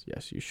Christmas?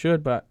 Yes, you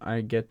should, but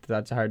I get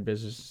that's a hard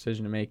business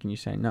decision to make, and you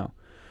say no.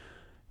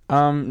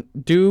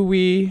 Do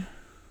we,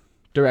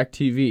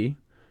 DirecTV,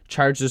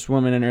 charge this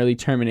woman an early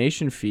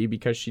termination fee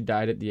because she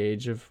died at the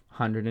age of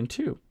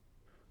 102?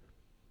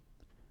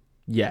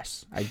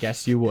 Yes, I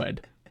guess you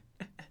would.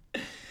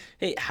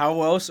 Hey,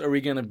 how else are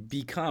we going to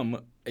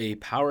become a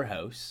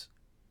powerhouse,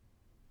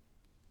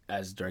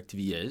 as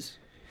DirecTV is,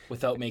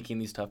 without making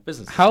these tough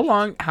business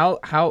decisions?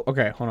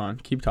 Okay, hold on.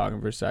 Keep talking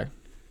for a sec.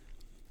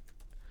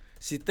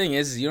 See, the thing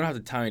is you don't have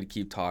to tell me to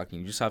keep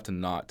talking. You just have to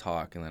not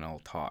talk, and then I'll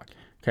talk.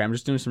 Okay, I'm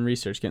just doing some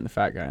research, getting the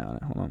fat guy on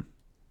it. Hold on.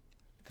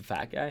 The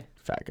fat guy?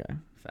 Fat guy.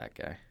 Fat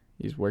guy.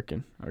 He's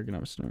working on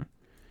a snore.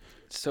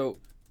 So,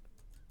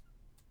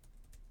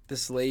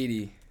 this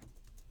lady...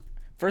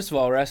 First of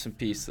all, rest in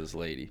peace, this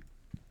lady.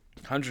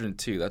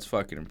 102, that's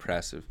fucking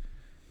impressive.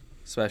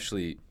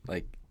 Especially,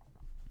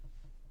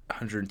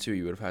 102,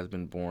 you would have had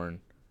been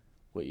born...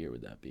 What year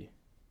would that be?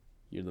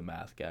 You're the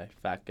math guy.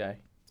 Fat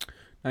guy?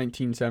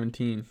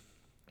 1917.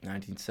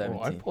 1917.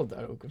 Oh, I pulled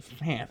that open.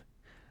 Man.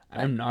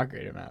 I'm not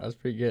great at math. That's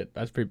pretty good.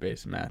 That's pretty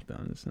basic math, though.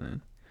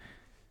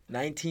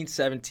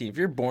 1917. If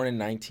you're born in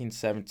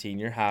 1917,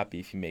 you're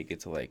happy if you make it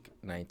to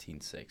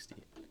 1960.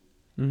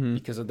 Mm-hmm.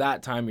 Because at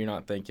that time, you're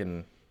not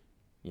thinking,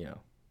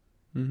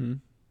 mm-hmm.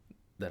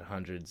 that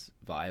 100's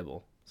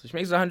viable. So she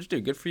makes it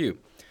 102. Good for you.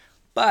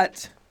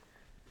 But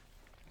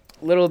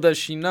little does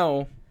she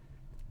know,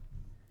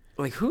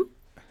 who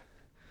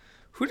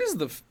does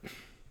the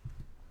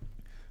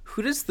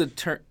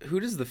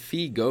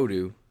fee go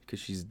to? Because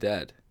she's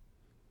dead.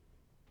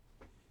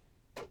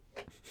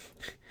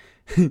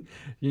 You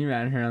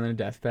imagine her on their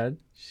deathbed?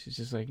 She's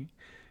just like,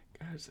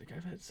 guys,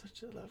 I've had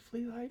such a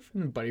lovely life.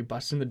 And the buddy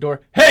busts in the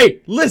door. Hey,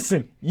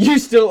 listen, you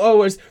still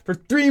owe us for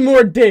 3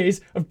 more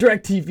days of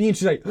DirecTV. And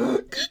she's like,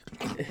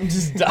 and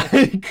just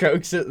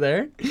croaks it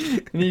there.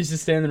 And he's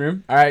just stay in the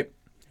room. All right,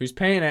 who's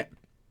paying it?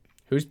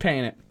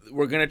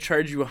 We're going to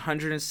charge you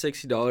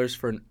 $160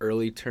 for an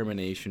early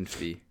termination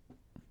fee.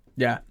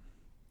 Yeah.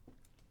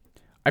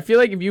 I feel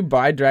like if you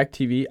buy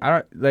DirecTV,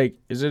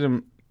 is it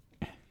a...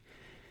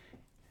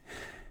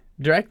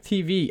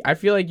 DirecTV, I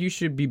feel like you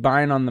should be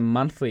buying on the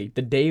monthly,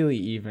 the daily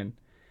even,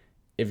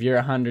 if you're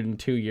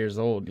 102 years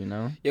old, you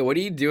know? Yeah, what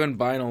are you doing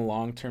buying a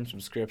long-term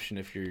subscription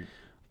if you're...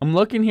 I'm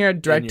looking here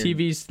at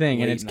DirecTV's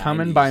thing, and it's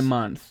coming by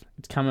month.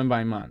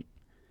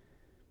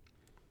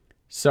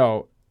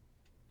 So,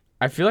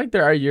 I feel like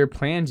there are year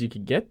plans you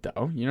could get,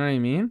 though. You know what I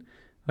mean?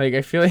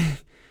 I feel like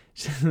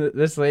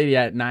this lady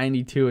at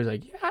 92 is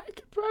like, yeah, I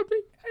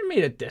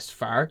made it this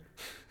far.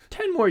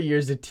 10 more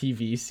years of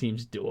TV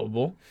seems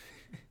doable.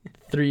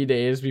 3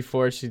 days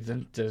before she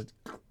just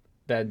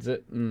deads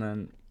it, and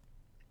then...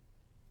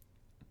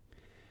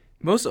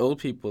 Most old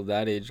people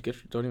that age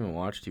don't even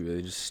watch TV.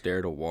 They just stare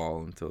at a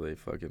wall until they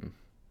fucking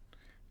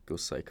go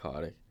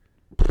psychotic.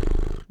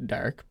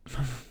 Dark.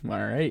 All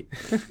right.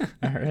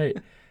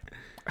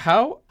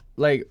 How,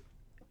 I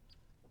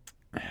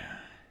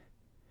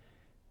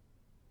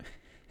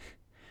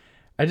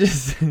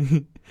just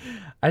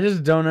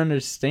don't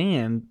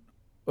understand.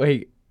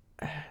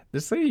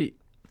 This lady...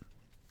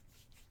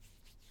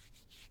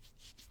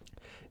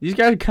 These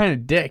guys are kind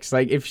of dicks.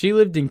 If she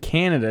lived in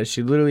Canada,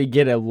 she'd literally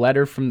get a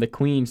letter from the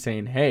Queen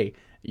saying, hey,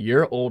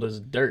 you're old as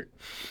dirt.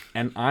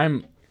 And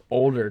I'm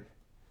older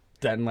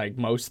than,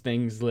 most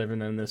things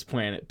living on this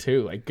planet,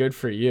 too. Good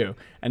for you.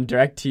 And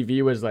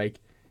DirecTV was like,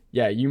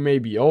 yeah, you may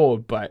be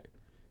old, but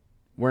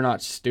we're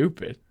not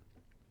stupid.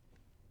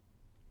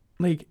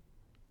 Do you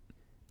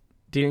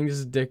think this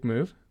is a dick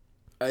move?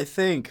 I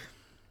think.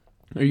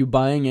 Are you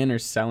buying in or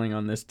selling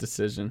on this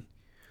decision?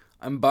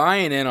 I'm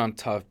buying in on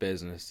tough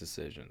business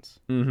decisions.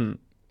 Mm-hmm.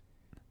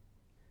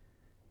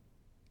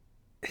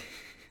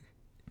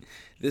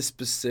 this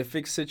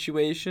specific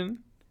situation,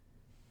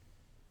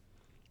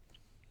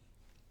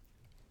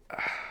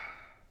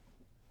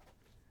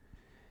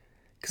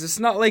 because it's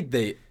not like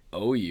they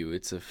owe you,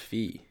 it's a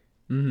fee.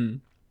 Mm-hmm.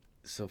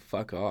 So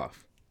fuck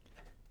off.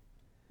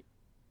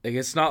 Like,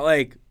 it's not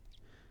like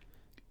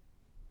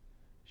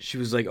she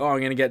was like, oh, I'm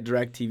going to get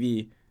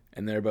DirecTV,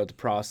 and they're about to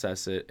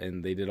process it,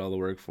 and they did all the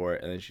work for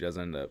it, and then she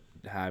doesn't end up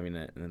having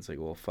it, and it's like,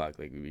 well, fuck,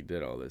 like, we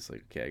did all this.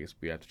 Like, okay, I guess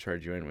we have to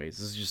charge you anyways.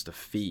 This is just a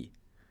fee.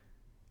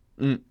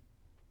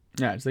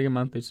 Yeah, it's like a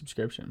monthly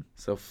subscription.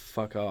 So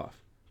fuck off.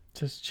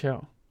 Just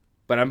chill.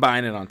 But I'm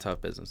buying it on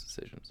Tough Business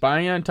Decisions.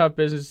 Buying it on Tough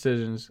Business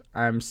Decisions.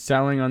 I'm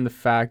selling on the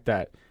fact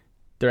that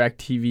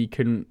DirecTV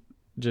couldn't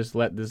just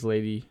let this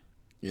lady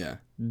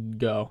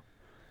go.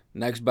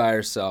 Next buy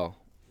or sell.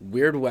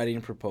 Weird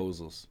wedding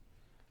proposals.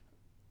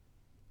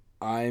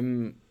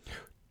 I'm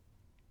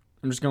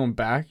just going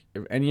back.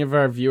 If any of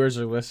our viewers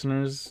or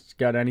listeners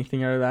got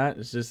anything out of that,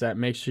 it's just that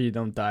make sure you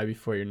don't die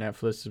before your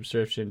Netflix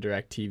subscription,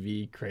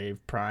 DirecTV, Crave,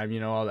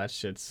 Prime, all that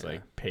shit's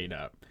like paid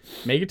up.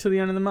 Make it to the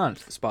end of the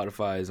month.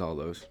 Spotify is all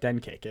those. Then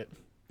kick it.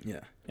 Yeah.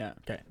 Yeah.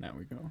 Okay. Now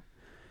we go.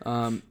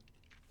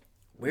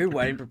 Weird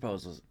wedding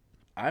proposals.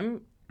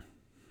 I'm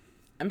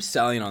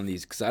selling on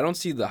these because I don't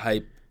see the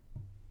hype.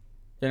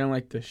 They don't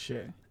like this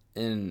shit.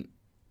 In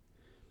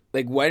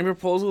like wedding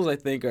proposals, I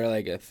think are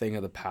like a thing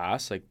of the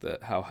past, like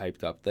how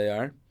hyped up they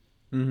are.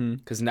 Mm-hmm.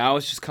 Because now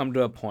it's just come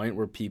to a point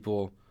where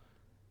people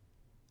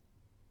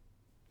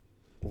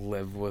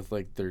live with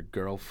like their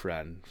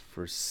girlfriend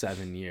for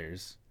 7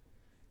 years,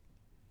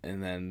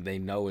 and then they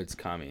know it's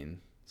coming.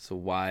 So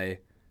why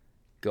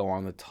go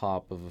on the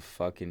top of a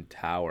fucking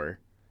tower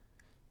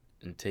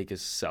and take a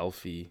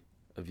selfie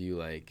of you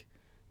like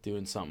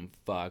doing something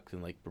fucked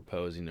and like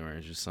proposing to her?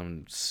 It's just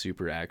some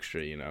super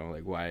extra,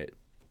 like why?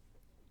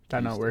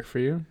 That not work for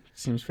you?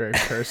 Seems very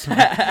personal.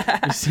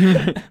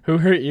 Who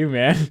hurt you,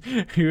 man?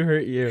 Who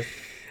hurt you?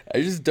 I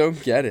just don't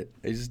get it.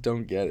 I just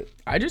don't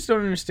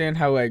understand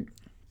how I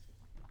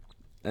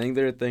think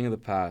they're a thing of the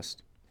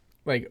past.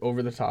 Like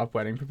over the top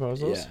wedding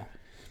proposals? Yeah.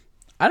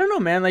 I don't know,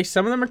 man. Like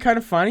some of them are kind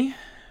of funny.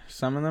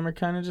 Some of them are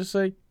kind of just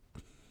like,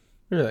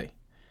 really?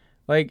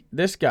 Like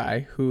this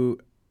guy who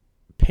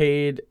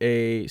paid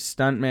a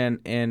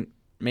stuntman and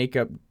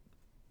makeup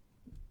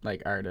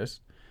like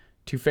artist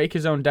to fake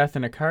his own death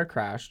in a car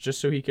crash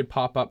just so he could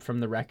pop up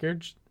from the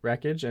wreckage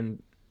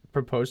and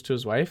propose to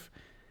his wife.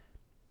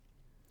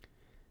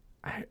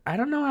 I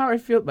don't know how I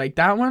feel. Like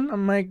that one,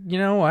 I'm like, you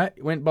know what?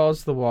 Went balls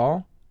to the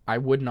wall. I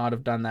would not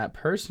have done that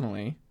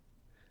personally.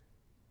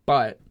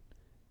 But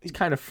it's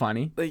kind of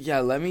funny. Like,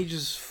 yeah, let me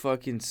just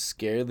fucking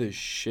scare the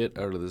shit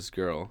out of this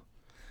girl.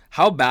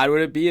 How bad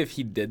would it be if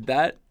he did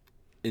that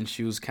and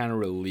she was kind of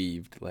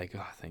relieved? Like,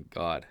 oh, thank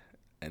God.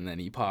 And then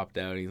he popped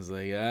out and he's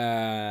like,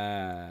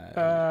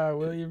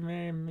 will you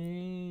marry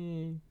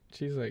me?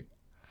 She's like,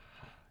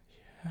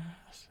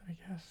 yes, I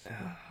guess.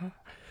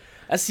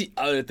 That's the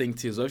other thing,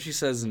 too. So if she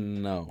says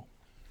no,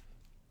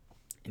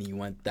 and you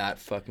went that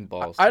fucking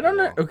balls. I don't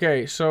know.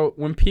 Okay, so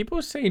when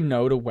people say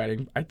no to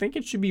wedding, I think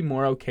it should be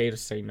more okay to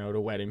say no to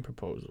wedding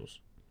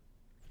proposals.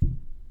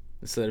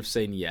 Instead of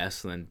saying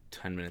yes and then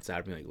 10 minutes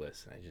after being like,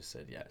 listen, I just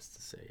said yes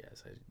to say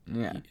yes. I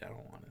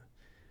don't want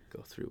to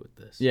go through with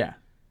this. Yeah.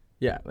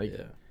 Yeah,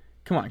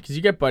 come on, because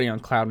you get Buddy on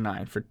cloud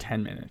 9 for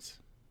 10 minutes.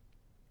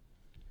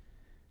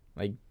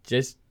 Like,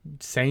 just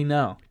say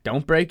no.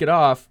 Don't break it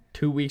off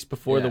 2 weeks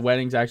before the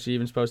wedding's actually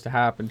even supposed to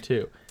happen,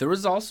 too. There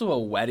was also a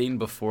wedding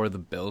before the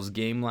Bills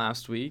game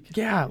last week.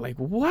 Yeah, like,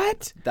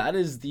 what? That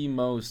is the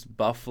most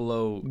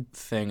Buffalo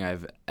thing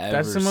I've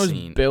ever seen. That's the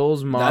most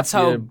Bills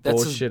Mafia bullshit.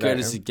 That's as good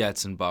as it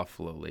gets in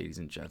Buffalo, ladies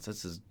and gents.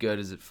 That's as good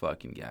as it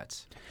fucking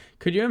gets.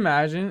 Could you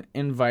imagine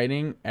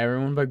inviting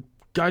everyone, like,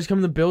 guys come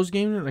to the Bills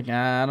game? They're like,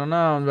 I don't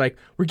know. And like,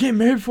 we're getting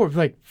married for it.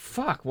 Like,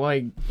 fuck.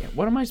 Well,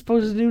 what am I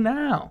supposed to do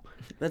now?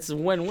 That's a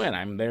win-win.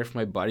 I'm there for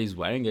my buddy's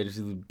wedding. I just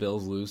see the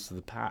Bills lose to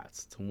the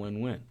Pats. It's a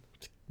win-win.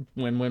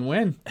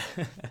 Win-win-win.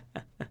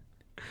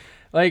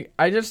 Like,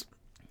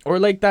 or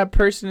like that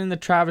person in the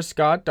Travis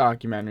Scott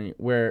documentary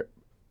where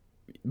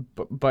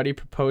Buddy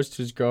proposed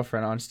to his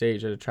girlfriend on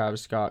stage at a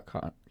Travis Scott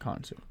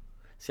concert.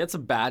 See, that's a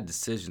bad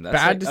decision.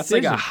 That's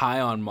like a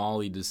high on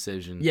Molly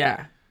decision.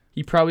 Yeah.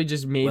 He probably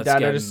just made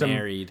that out of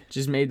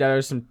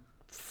some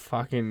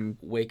fucking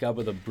wake up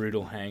with a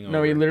brutal hangover.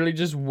 No, he literally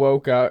just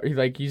woke up.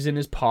 He's in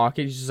his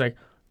pocket. He's just like,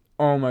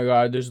 oh my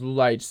God, there's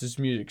lights. This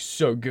music's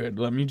so good.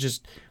 Let me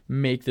just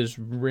make this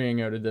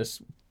ring out of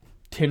this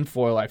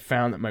tinfoil I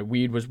found that my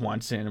weed was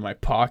once in my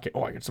pocket.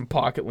 Oh, I got some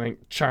pocket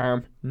link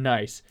charm.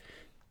 Nice.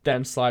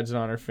 Then slides it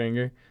on her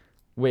finger.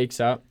 Wakes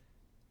up.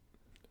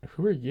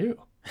 Who are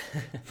you?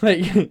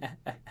 Like,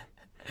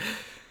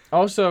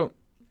 also,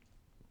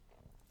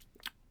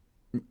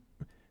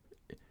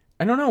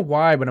 I don't know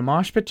why, but a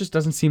mosh pit just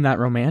doesn't seem that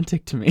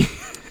romantic to me.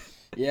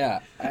 Yeah,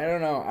 I don't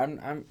know.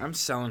 I'm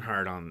selling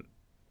hard on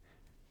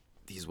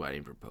these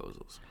wedding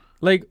proposals.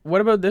 Like,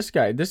 what about this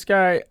guy? This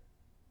guy,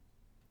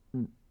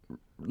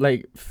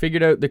 like,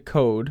 figured out the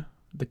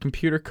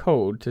computer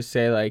code to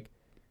say, like,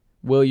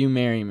 will you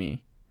marry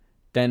me?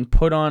 Then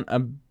put on a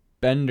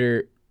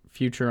bender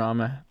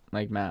Futurama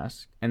like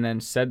mask, and then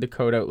said the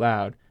code out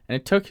loud, and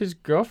it took his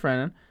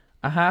girlfriend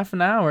a half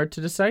an hour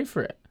to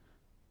decipher it.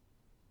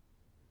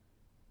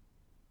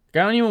 I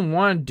don't even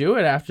want to do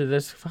it after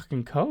this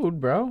fucking code,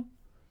 bro.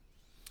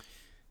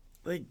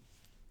 Like,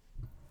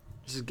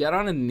 just get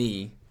on a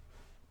knee.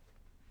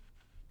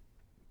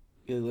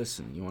 Hey,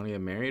 listen, you want to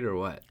get married or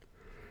what?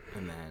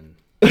 And then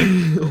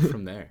go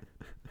from there.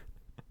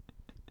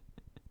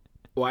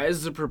 Why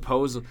is the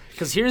proposal?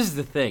 Because here's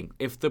the thing.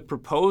 If the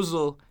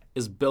proposal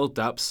is built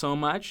up so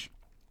much,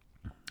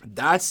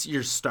 that's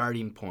your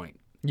starting point.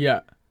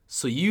 Yeah.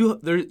 So you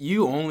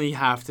only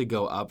have to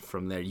go up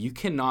from there. You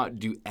cannot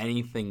do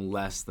anything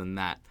less than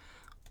that.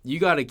 You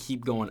got to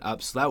keep going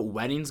up. So that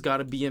wedding's got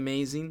to be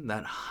amazing.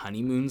 That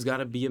honeymoon's got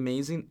to be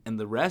amazing. And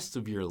the rest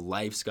of your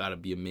life's got to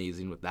be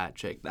amazing with that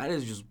chick. That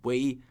is just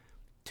way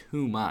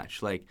too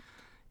much. Like,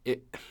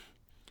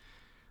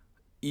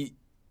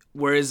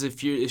 whereas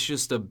if it's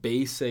just a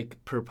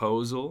basic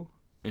proposal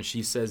and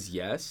she says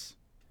yes,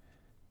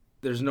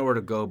 there's nowhere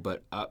to go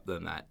but up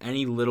than that.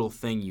 Any little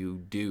thing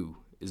you do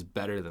is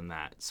better than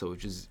that. So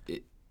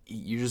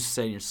you're just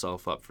setting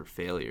yourself up for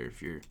failure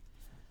if you're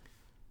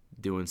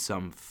doing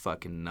some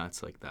fucking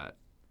nuts like that.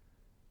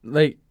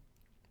 Like,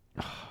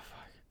 oh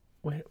fuck,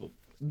 wait,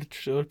 the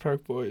Trailer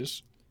Park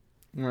Boys,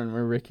 where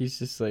Ricky's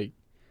just like,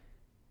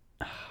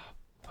 oh,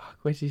 fuck,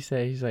 what's he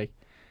say? He's like,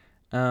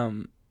 you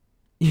want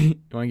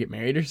to get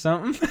married or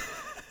something?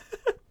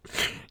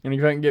 Gonna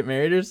go and get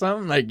married or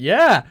something? Like,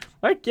 yeah,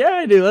 like, yeah,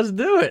 I do. Let's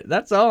do it.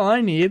 That's all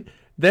I need.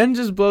 Then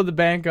just blow the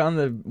bank on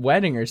the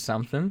wedding or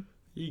something.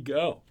 Here you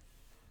go.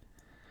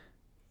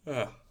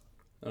 I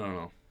don't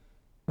know.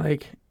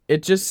 Like,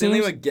 it just seems...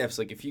 seems... Same with gifts.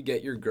 Like, if you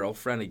get your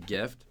girlfriend a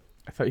gift...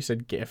 I thought you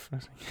said GIF. I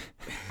was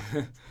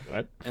like,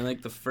 what? And,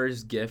 like, the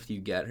first gift you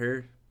get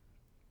her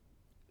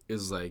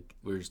is, like,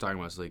 we were just talking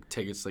about, it's, like,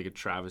 tickets to, like, a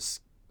Travis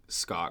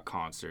Scott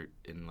concert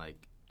in,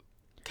 like,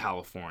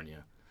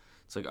 California.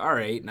 It's like, all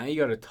right, now you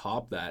got to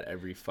top that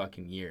every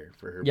fucking year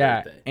for her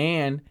birthday. Yeah,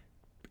 and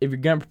if you're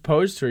going to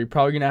propose to her, you're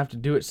probably going to have to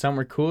do it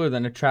somewhere cooler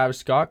than a Travis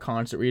Scott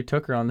concert where you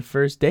took her on the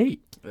first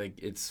date. Like,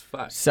 it's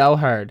fucked. Sell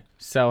hard.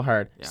 Sell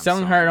hard. Yeah,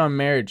 selling hard on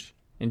marriage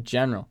in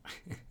general.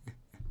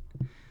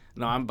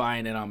 No, I'm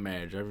buying it on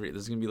marriage.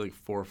 There's going to be like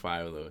 4 or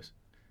 5 of those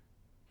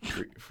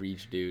for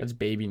each dude. That's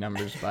baby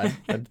numbers, bud.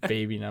 That's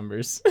baby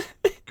numbers.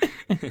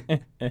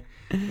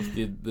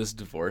 This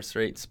divorce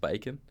rate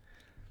spiking?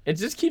 It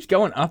just keeps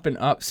going up and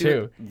up,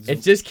 too.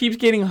 It just keeps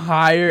getting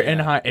higher and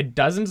higher.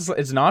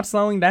 It's not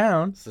slowing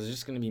down. So there's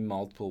just going to be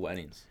multiple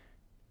weddings.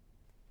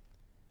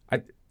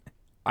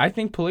 I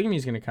think polygamy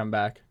is going to come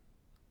back.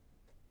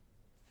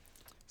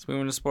 Let's move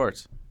into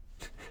sports.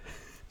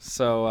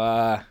 So,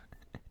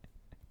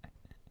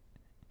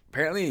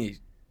 apparently,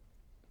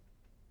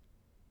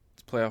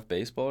 it's playoff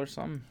baseball or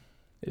something.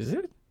 Is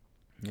it?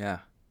 Yeah.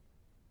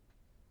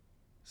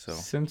 So.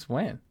 Since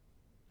when?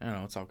 I don't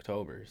know. It's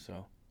October,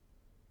 so.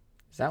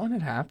 Is that when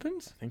it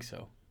happens? I think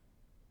so.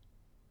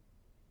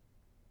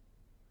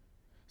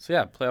 So,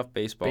 yeah, playoff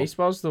baseball.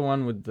 Baseball's the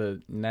one with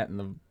the net and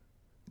the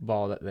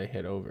ball that they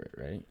hit over it,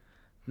 right?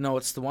 No,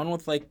 it's the one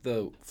with, like,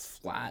 the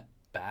flat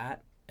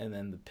bat, and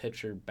then the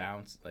pitcher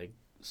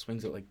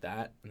swings it like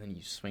that, and then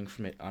you swing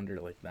from it under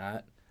like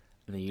that,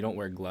 and then you don't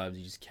wear gloves,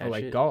 you just catch it. Oh,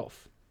 like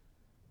golf?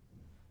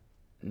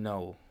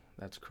 No,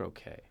 that's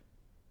croquet.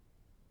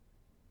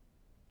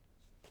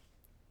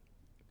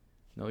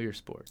 Know your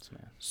sports,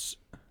 man.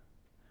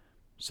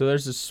 So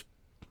there's this...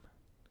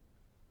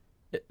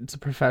 It's a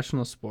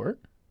professional sport?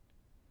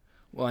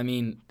 Well, I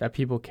mean... That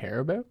people care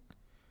about?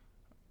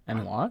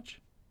 And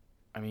watch?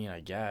 I mean, I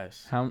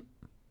guess. And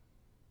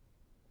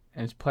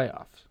it's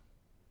playoffs?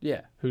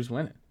 Yeah. Who's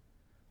winning?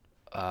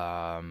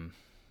 The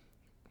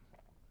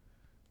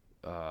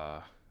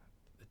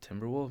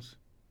Timberwolves?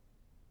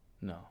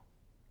 No.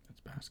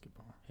 That's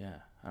basketball. Yeah,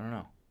 I don't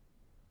know.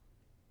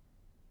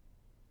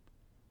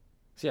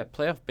 So yeah,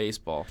 playoff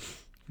baseball.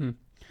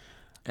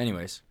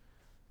 Anyways.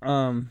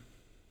 I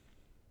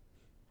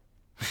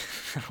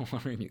don't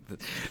want to read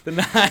the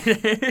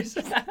Niners.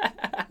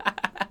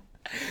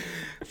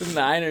 The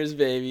Niners,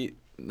 baby.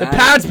 The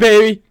Pats,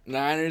 baby.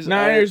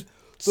 Niners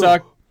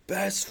suck.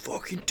 Best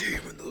fucking team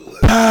in the league.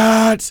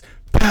 Pats.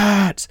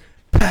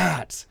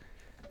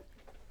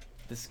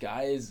 This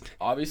guy's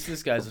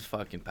a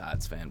fucking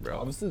Pats fan, bro.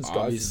 Obviously,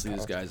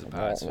 this guy's a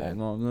Pats fan.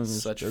 No,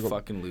 such a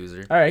fucking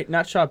loser. All right,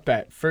 not shot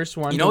bet. First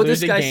one. You know what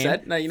this guy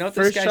said? No, you know what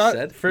this guy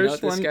said?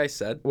 This guy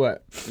said?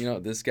 What? You know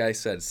what this guy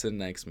said sitting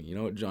next to me? You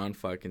know what John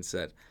fucking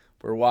said?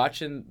 We're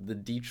watching the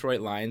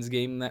Detroit Lions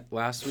game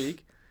last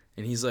week,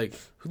 and he's like,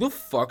 "Who the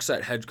fuck's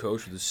that head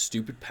coach with a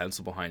stupid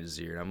pencil behind his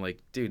ear?" And I'm like,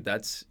 "Dude,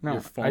 that's your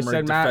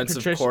former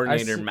defensive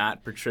coordinator,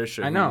 Matt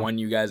Patricia, who won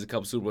you guys a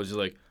couple Super Bowls." You're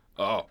like,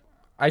 "Oh."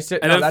 I said,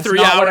 and then 3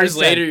 hours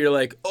later, you're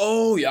like,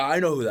 "Oh yeah, I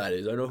know who that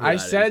is.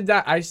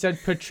 I said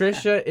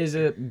Patricia is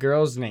a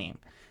girl's name,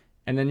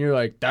 and then you're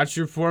like, "That's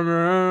your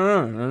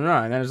former," and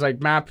then it's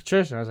like Matt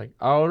Patricia. I was like,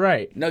 "All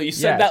right." No, you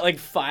said that like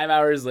 5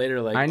 hours later.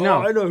 Like, I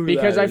know, who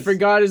because that I is.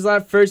 forgot his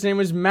first name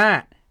was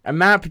Matt. And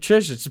Matt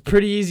Patricia. It's a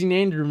pretty easy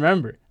name to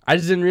remember. I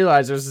just didn't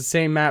realize it was the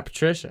same Matt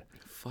Patricia.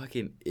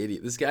 Fucking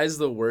idiot. This guy's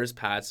the worst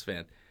Pats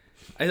fan.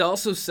 I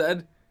also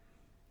said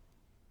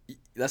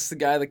that's the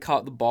guy that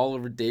caught the ball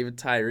over David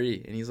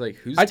Tyree. And he's like,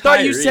 who's Tyree? I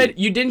thought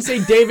you didn't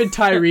say David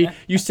Tyree.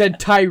 You said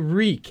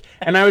Tyreek.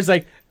 And I was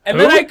like, and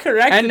then I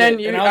corrected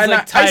it, and I was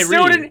like, Tyree. I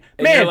still didn't,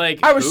 man, like,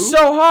 I was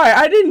so high.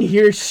 I didn't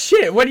hear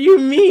shit. What do you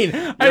mean?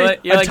 You're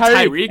like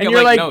Tyreek. And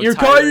you're like, no, you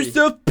call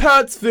yourself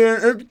Pats fan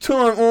every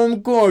time. Oh, my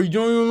God, you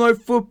don't even like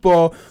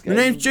football. My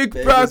name's Jake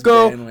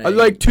Bracco. I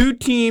like two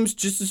teams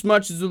just as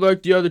much as I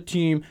like the other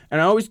team,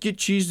 and I always get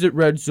cheesed at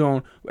red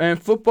zone.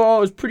 And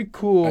football is pretty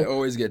cool. I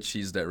always get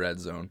cheesed at red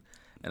zone.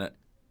 And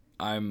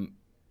I'm...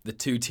 the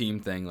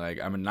two-team thing,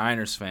 like, I'm a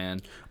Niners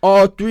fan.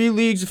 Oh, 3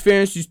 leagues of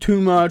fantasy is too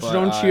much.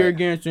 Don't cheer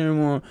against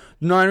anyone.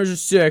 The Niners are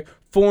sick.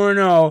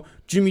 4-0.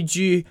 Jimmy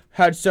G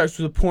had sex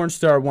with a porn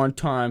star one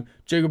time.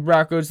 Jacob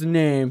Bracco's the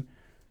name.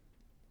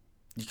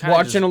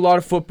 Watching a lot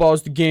of football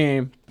is the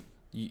game.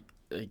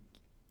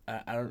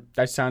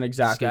 I sound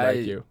exactly like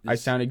you. I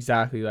sound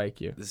exactly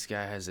like you. This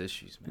guy has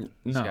issues, man.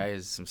 This guy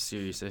has some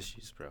serious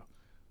issues, bro.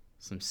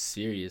 Some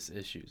serious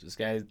issues. This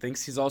guy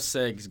thinks he's all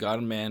sick. He's got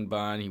a man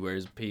bun. He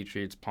wears a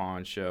Patriots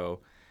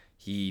poncho.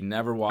 He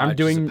never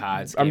watches a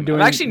Pats game.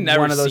 I've actually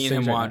never seen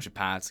him watch a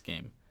Pats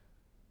game.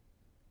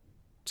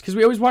 It's because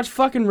we always watch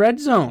fucking Red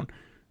Zone.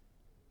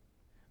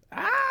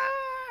 I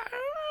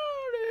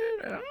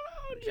don't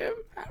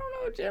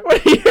know, Jim.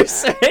 What are you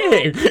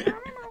saying?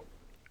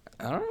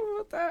 I don't know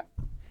about that.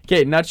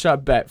 Okay,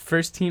 nutshot bet.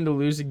 First team to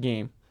lose a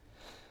game.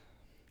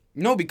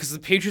 No, because the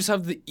Patriots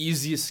have the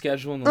easiest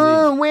schedule in the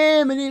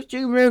league. My name's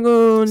Jake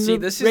Bracco. See,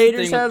 this is Raiders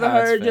the thing have with a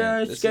hard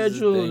Pats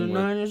schedule. The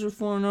Niners are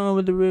 4-0,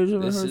 but the Raiders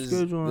have a hard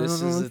schedule.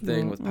 This is the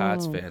thing with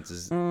Pats fans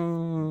is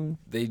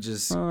they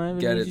just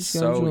get it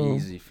so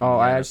easy from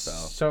the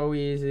NFL. So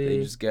easy. They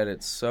just get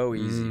it so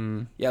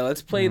easy. Yeah,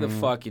 let's play the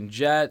fucking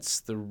Jets,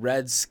 the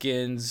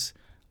Redskins,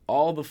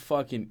 all the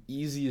fucking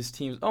easiest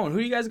teams. Oh, and who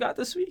you guys got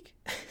this week?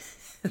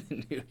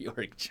 The New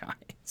York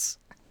Giants.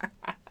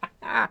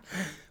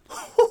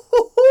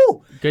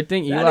 Good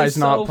thing Eli's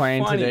not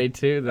playing today,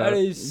 too, though. That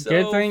is so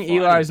Good thing funny.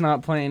 Eli's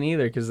not playing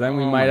either, because then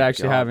we might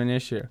actually have an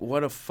issue.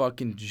 What a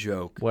fucking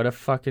joke. What a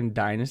fucking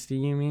dynasty,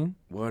 you mean?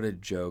 What a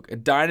joke. A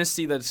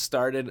dynasty that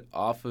started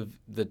off of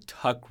the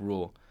tuck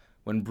rule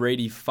when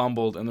Brady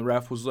fumbled and the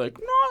ref was like,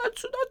 no,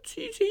 that's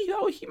easy.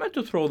 Oh, he meant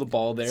to throw the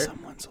ball there.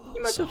 He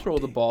meant to throw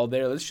the ball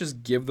there. Let's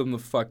just give them the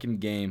fucking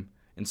game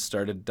and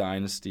start a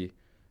dynasty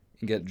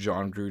and get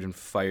John Gruden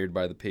fired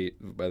by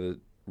the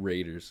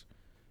Raiders.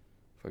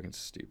 Fucking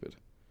stupid.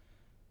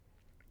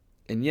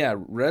 And yeah,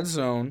 Red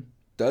Zone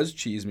does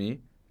cheese me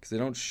because they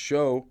don't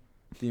show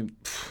the.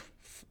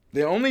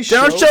 They don't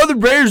show the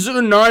Raiders or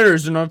the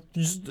Niners, and I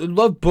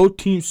love both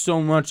teams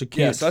so much. I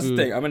can't. Yes, that's the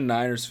thing. I'm a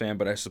Niners fan,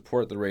 but I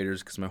support the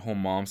Raiders because my whole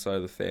mom's side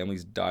of the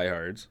family's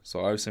diehards. So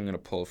obviously I'm gonna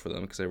pull for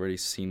them because I've already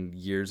seen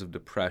years of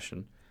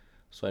depression.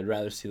 So I'd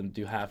rather see them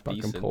do half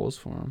decent. Fucking pulls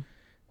for them.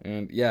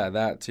 And yeah,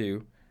 that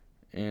too.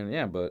 And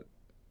yeah, but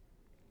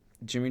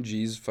Jimmy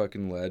G's a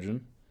fucking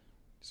legend.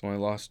 He's only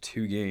lost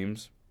 2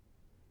 games.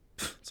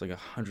 It's like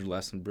 100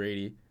 less than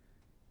Brady.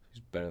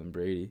 He's better than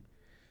Brady.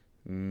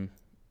 Yeah,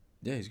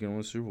 he's going to win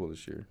the Super Bowl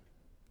this year.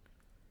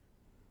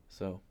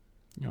 So.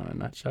 You want a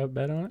nutshot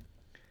bet on it?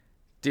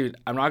 Dude,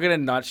 I'm not going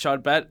to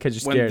nutshot bet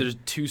because you're when scared. There's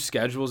 2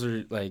 schedules.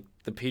 Or like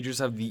the Patriots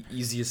have the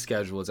easiest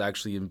schedule. It's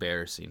actually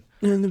embarrassing.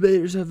 And the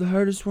Raiders have the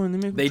hardest one.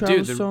 They make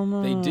travel so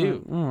much. They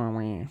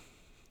do.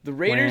 The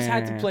Raiders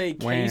had to play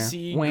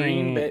KC,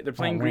 Green Bay. They're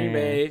playing Green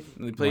Bay.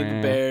 They played the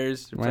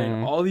Bears. They're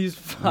playing all these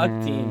fuck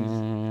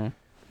teams.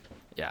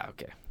 Yeah,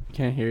 okay.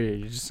 Can't hear you.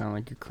 You just sound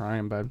like you're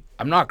crying, bud.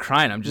 I'm not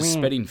crying. I'm just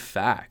spitting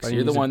facts.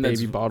 You're the one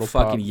that's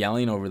fucking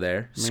yelling over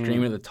there,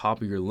 screaming at the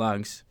top of your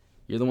lungs.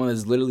 You're the one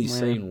that's literally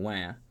saying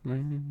wah.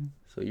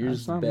 So you're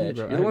just a bitch.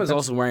 You're the one that's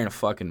also wearing a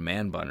fucking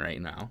man bun right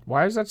now.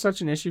 Why is that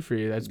such an issue for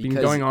you? That's been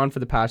going on for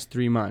the past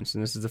 3 months,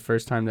 and this is the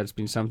first time that's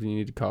been something you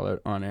need to call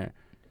out on air.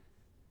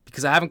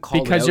 Because I haven't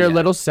called Because you're a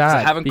little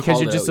sad. Because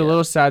you're just a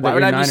little sad that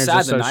your Niners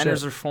are so shit. Why would I be sad? The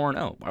Niners are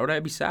 4-0. Why would I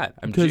be sad?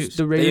 I'm because juiced.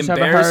 The Raiders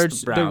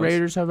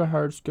have a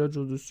hard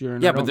schedule this year.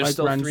 And yeah, but they're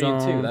still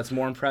 3-2. That's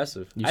more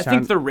impressive. I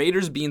think the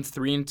Raiders being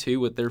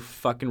 3-2 with their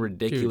fucking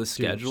ridiculous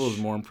schedule is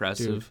more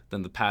impressive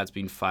than the Pats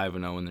being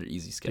 5-0 in their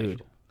easy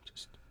schedule.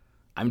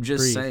 I'm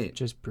just saying.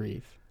 Just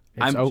breathe.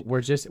 I don't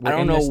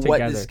know what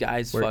this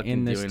guy's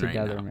fucking doing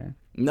together, right now. Man.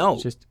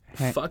 No.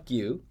 Fuck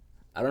you.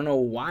 I don't know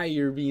why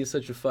you're being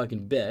such a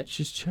fucking bitch.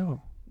 Just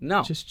chill.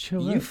 No. Just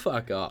chill. You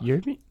fuck off.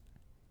 Listen,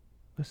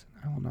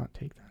 I will not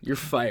take that. You're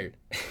fired.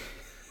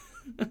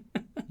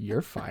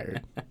 You're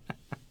fired.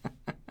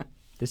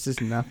 This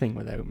is nothing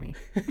without me.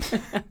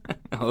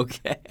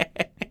 Okay.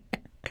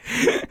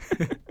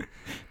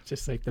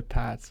 Just like the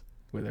Pats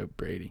without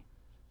Brady.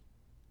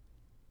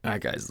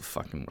 That guy's the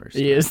fucking worst.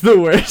 He is the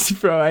worst,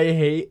 bro. I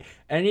hate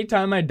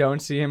anytime I don't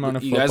see him on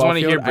a football field. You guys want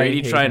to hear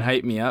Brady try and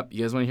hype me up?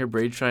 You guys want to hear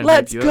Brady try and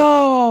hype you up? Let's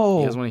go!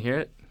 You guys want to hear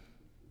it?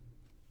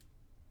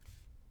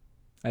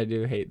 I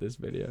do hate this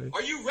video.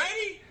 Are you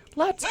ready?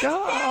 Let's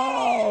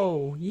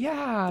go!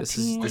 Yeah, this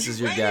is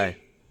your guy.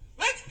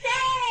 Let's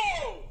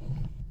go!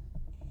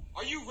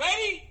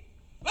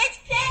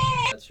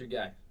 your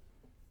guy.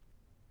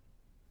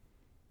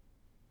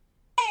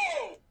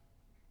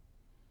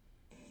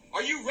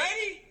 Are you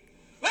ready?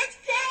 Let's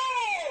go!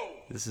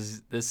 This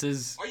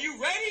is. Are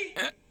you ready?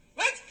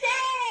 Let's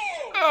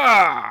go!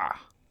 Ah!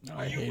 No,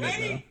 Are I you hate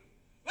ready? it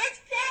Let's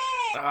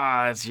go!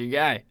 Ah, that's your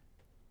guy.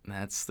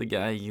 That's the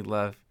guy you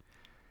love.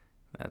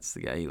 That's the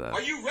guy you love.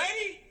 Are you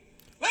ready?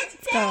 Let's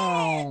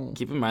go! though.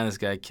 Keep in mind this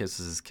guy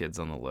kisses his kids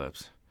on the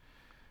lips.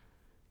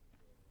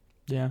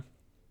 Yeah.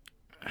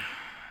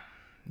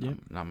 Yep.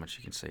 Not much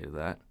you can say to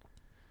that.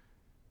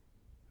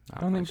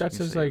 I don't think that's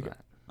just like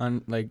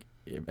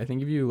I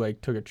think if you like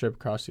took a trip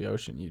across the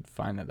ocean, you'd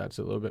find that that's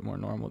a little bit more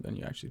normal than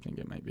you actually think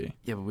it might be.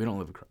 Yeah, but we don't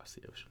live across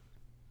the ocean.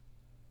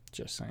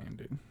 Just saying,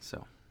 dude.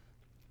 So,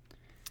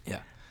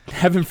 yeah.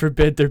 Heaven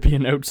forbid there be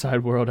an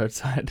outside world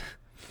outside.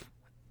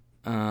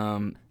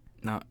 Not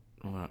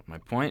my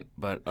point,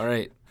 but all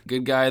right.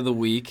 Good guy of the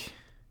week.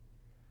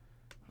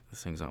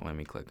 This thing's not letting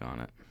me click on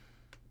it.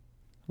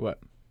 What?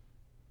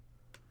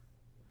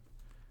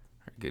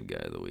 Good guy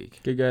of the week.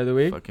 Good guy of the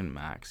week? Fucking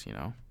Max, you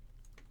know?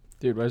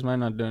 Dude, why is mine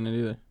not doing it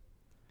either?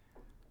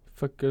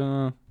 Fuck.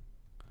 So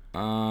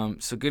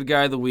good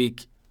guy of the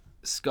week.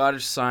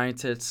 Scottish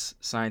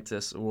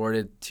scientists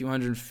awarded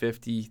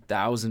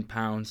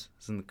 £250,000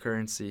 as in the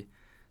currency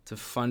to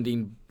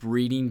funding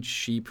breeding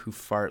sheep who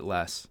fart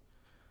less.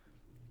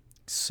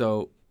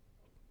 So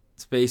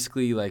it's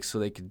basically like so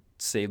they could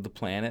save the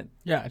planet.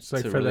 Yeah, it's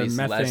like for the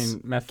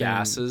methane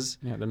gases.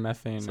 Yeah, the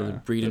methane. So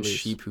they're breeding release.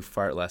 sheep who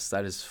fart less.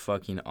 That is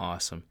fucking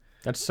awesome.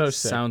 That's so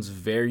sick. Sounds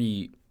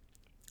very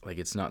like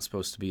it's not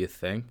supposed to be a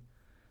thing.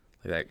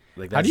 Like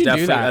that's How do you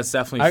do that? That's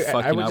definitely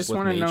fucking would up just with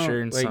wanna nature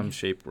know, in like, some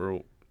shape.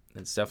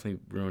 It's definitely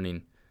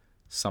ruining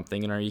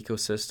something in our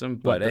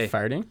ecosystem. What, But the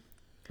farting?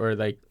 Or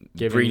like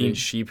giving breeding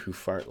sheep who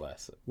fart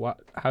less.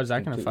 What? How's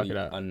that gonna fuck it Completely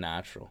up?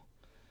 Unnatural.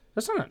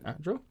 That's not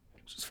unnatural.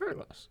 It's just fart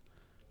less.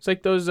 It's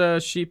like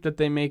those sheep that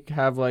they make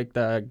have like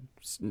the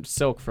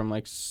silk from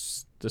like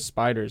the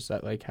spiders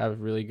that like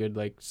have really good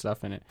like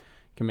stuff in it.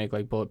 Can make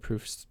like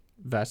bulletproof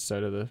vests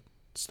out of the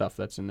stuff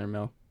that's in their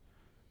milk.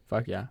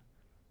 Fuck yeah.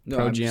 No,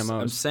 Pro I'm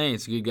GMOs. I'm saying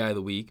it's a good guy of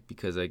the week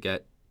because I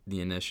get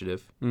the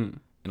initiative. And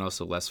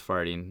also less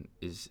farting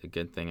is a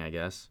good thing, I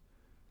guess.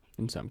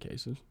 In some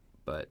cases.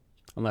 But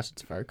unless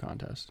it's a fart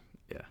contest.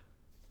 Yeah.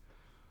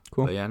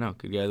 Cool. But yeah, no,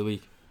 good guy of the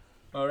week.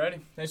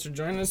 Alrighty. Thanks for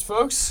joining us,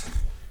 folks.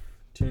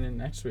 Tune in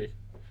next week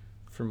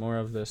for more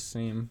of the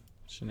same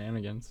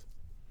shenanigans.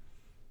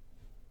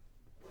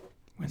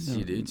 See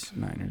you, dudes.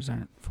 Niners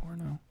aren't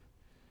 4-0.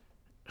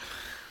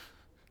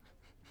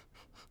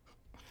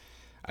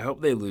 I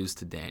hope they lose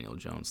to Daniel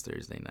Jones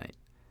Thursday night.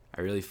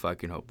 I really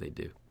fucking hope they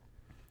do.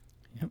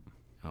 Yep.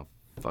 I'll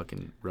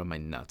fucking rub my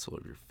nuts all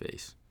over your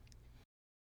face.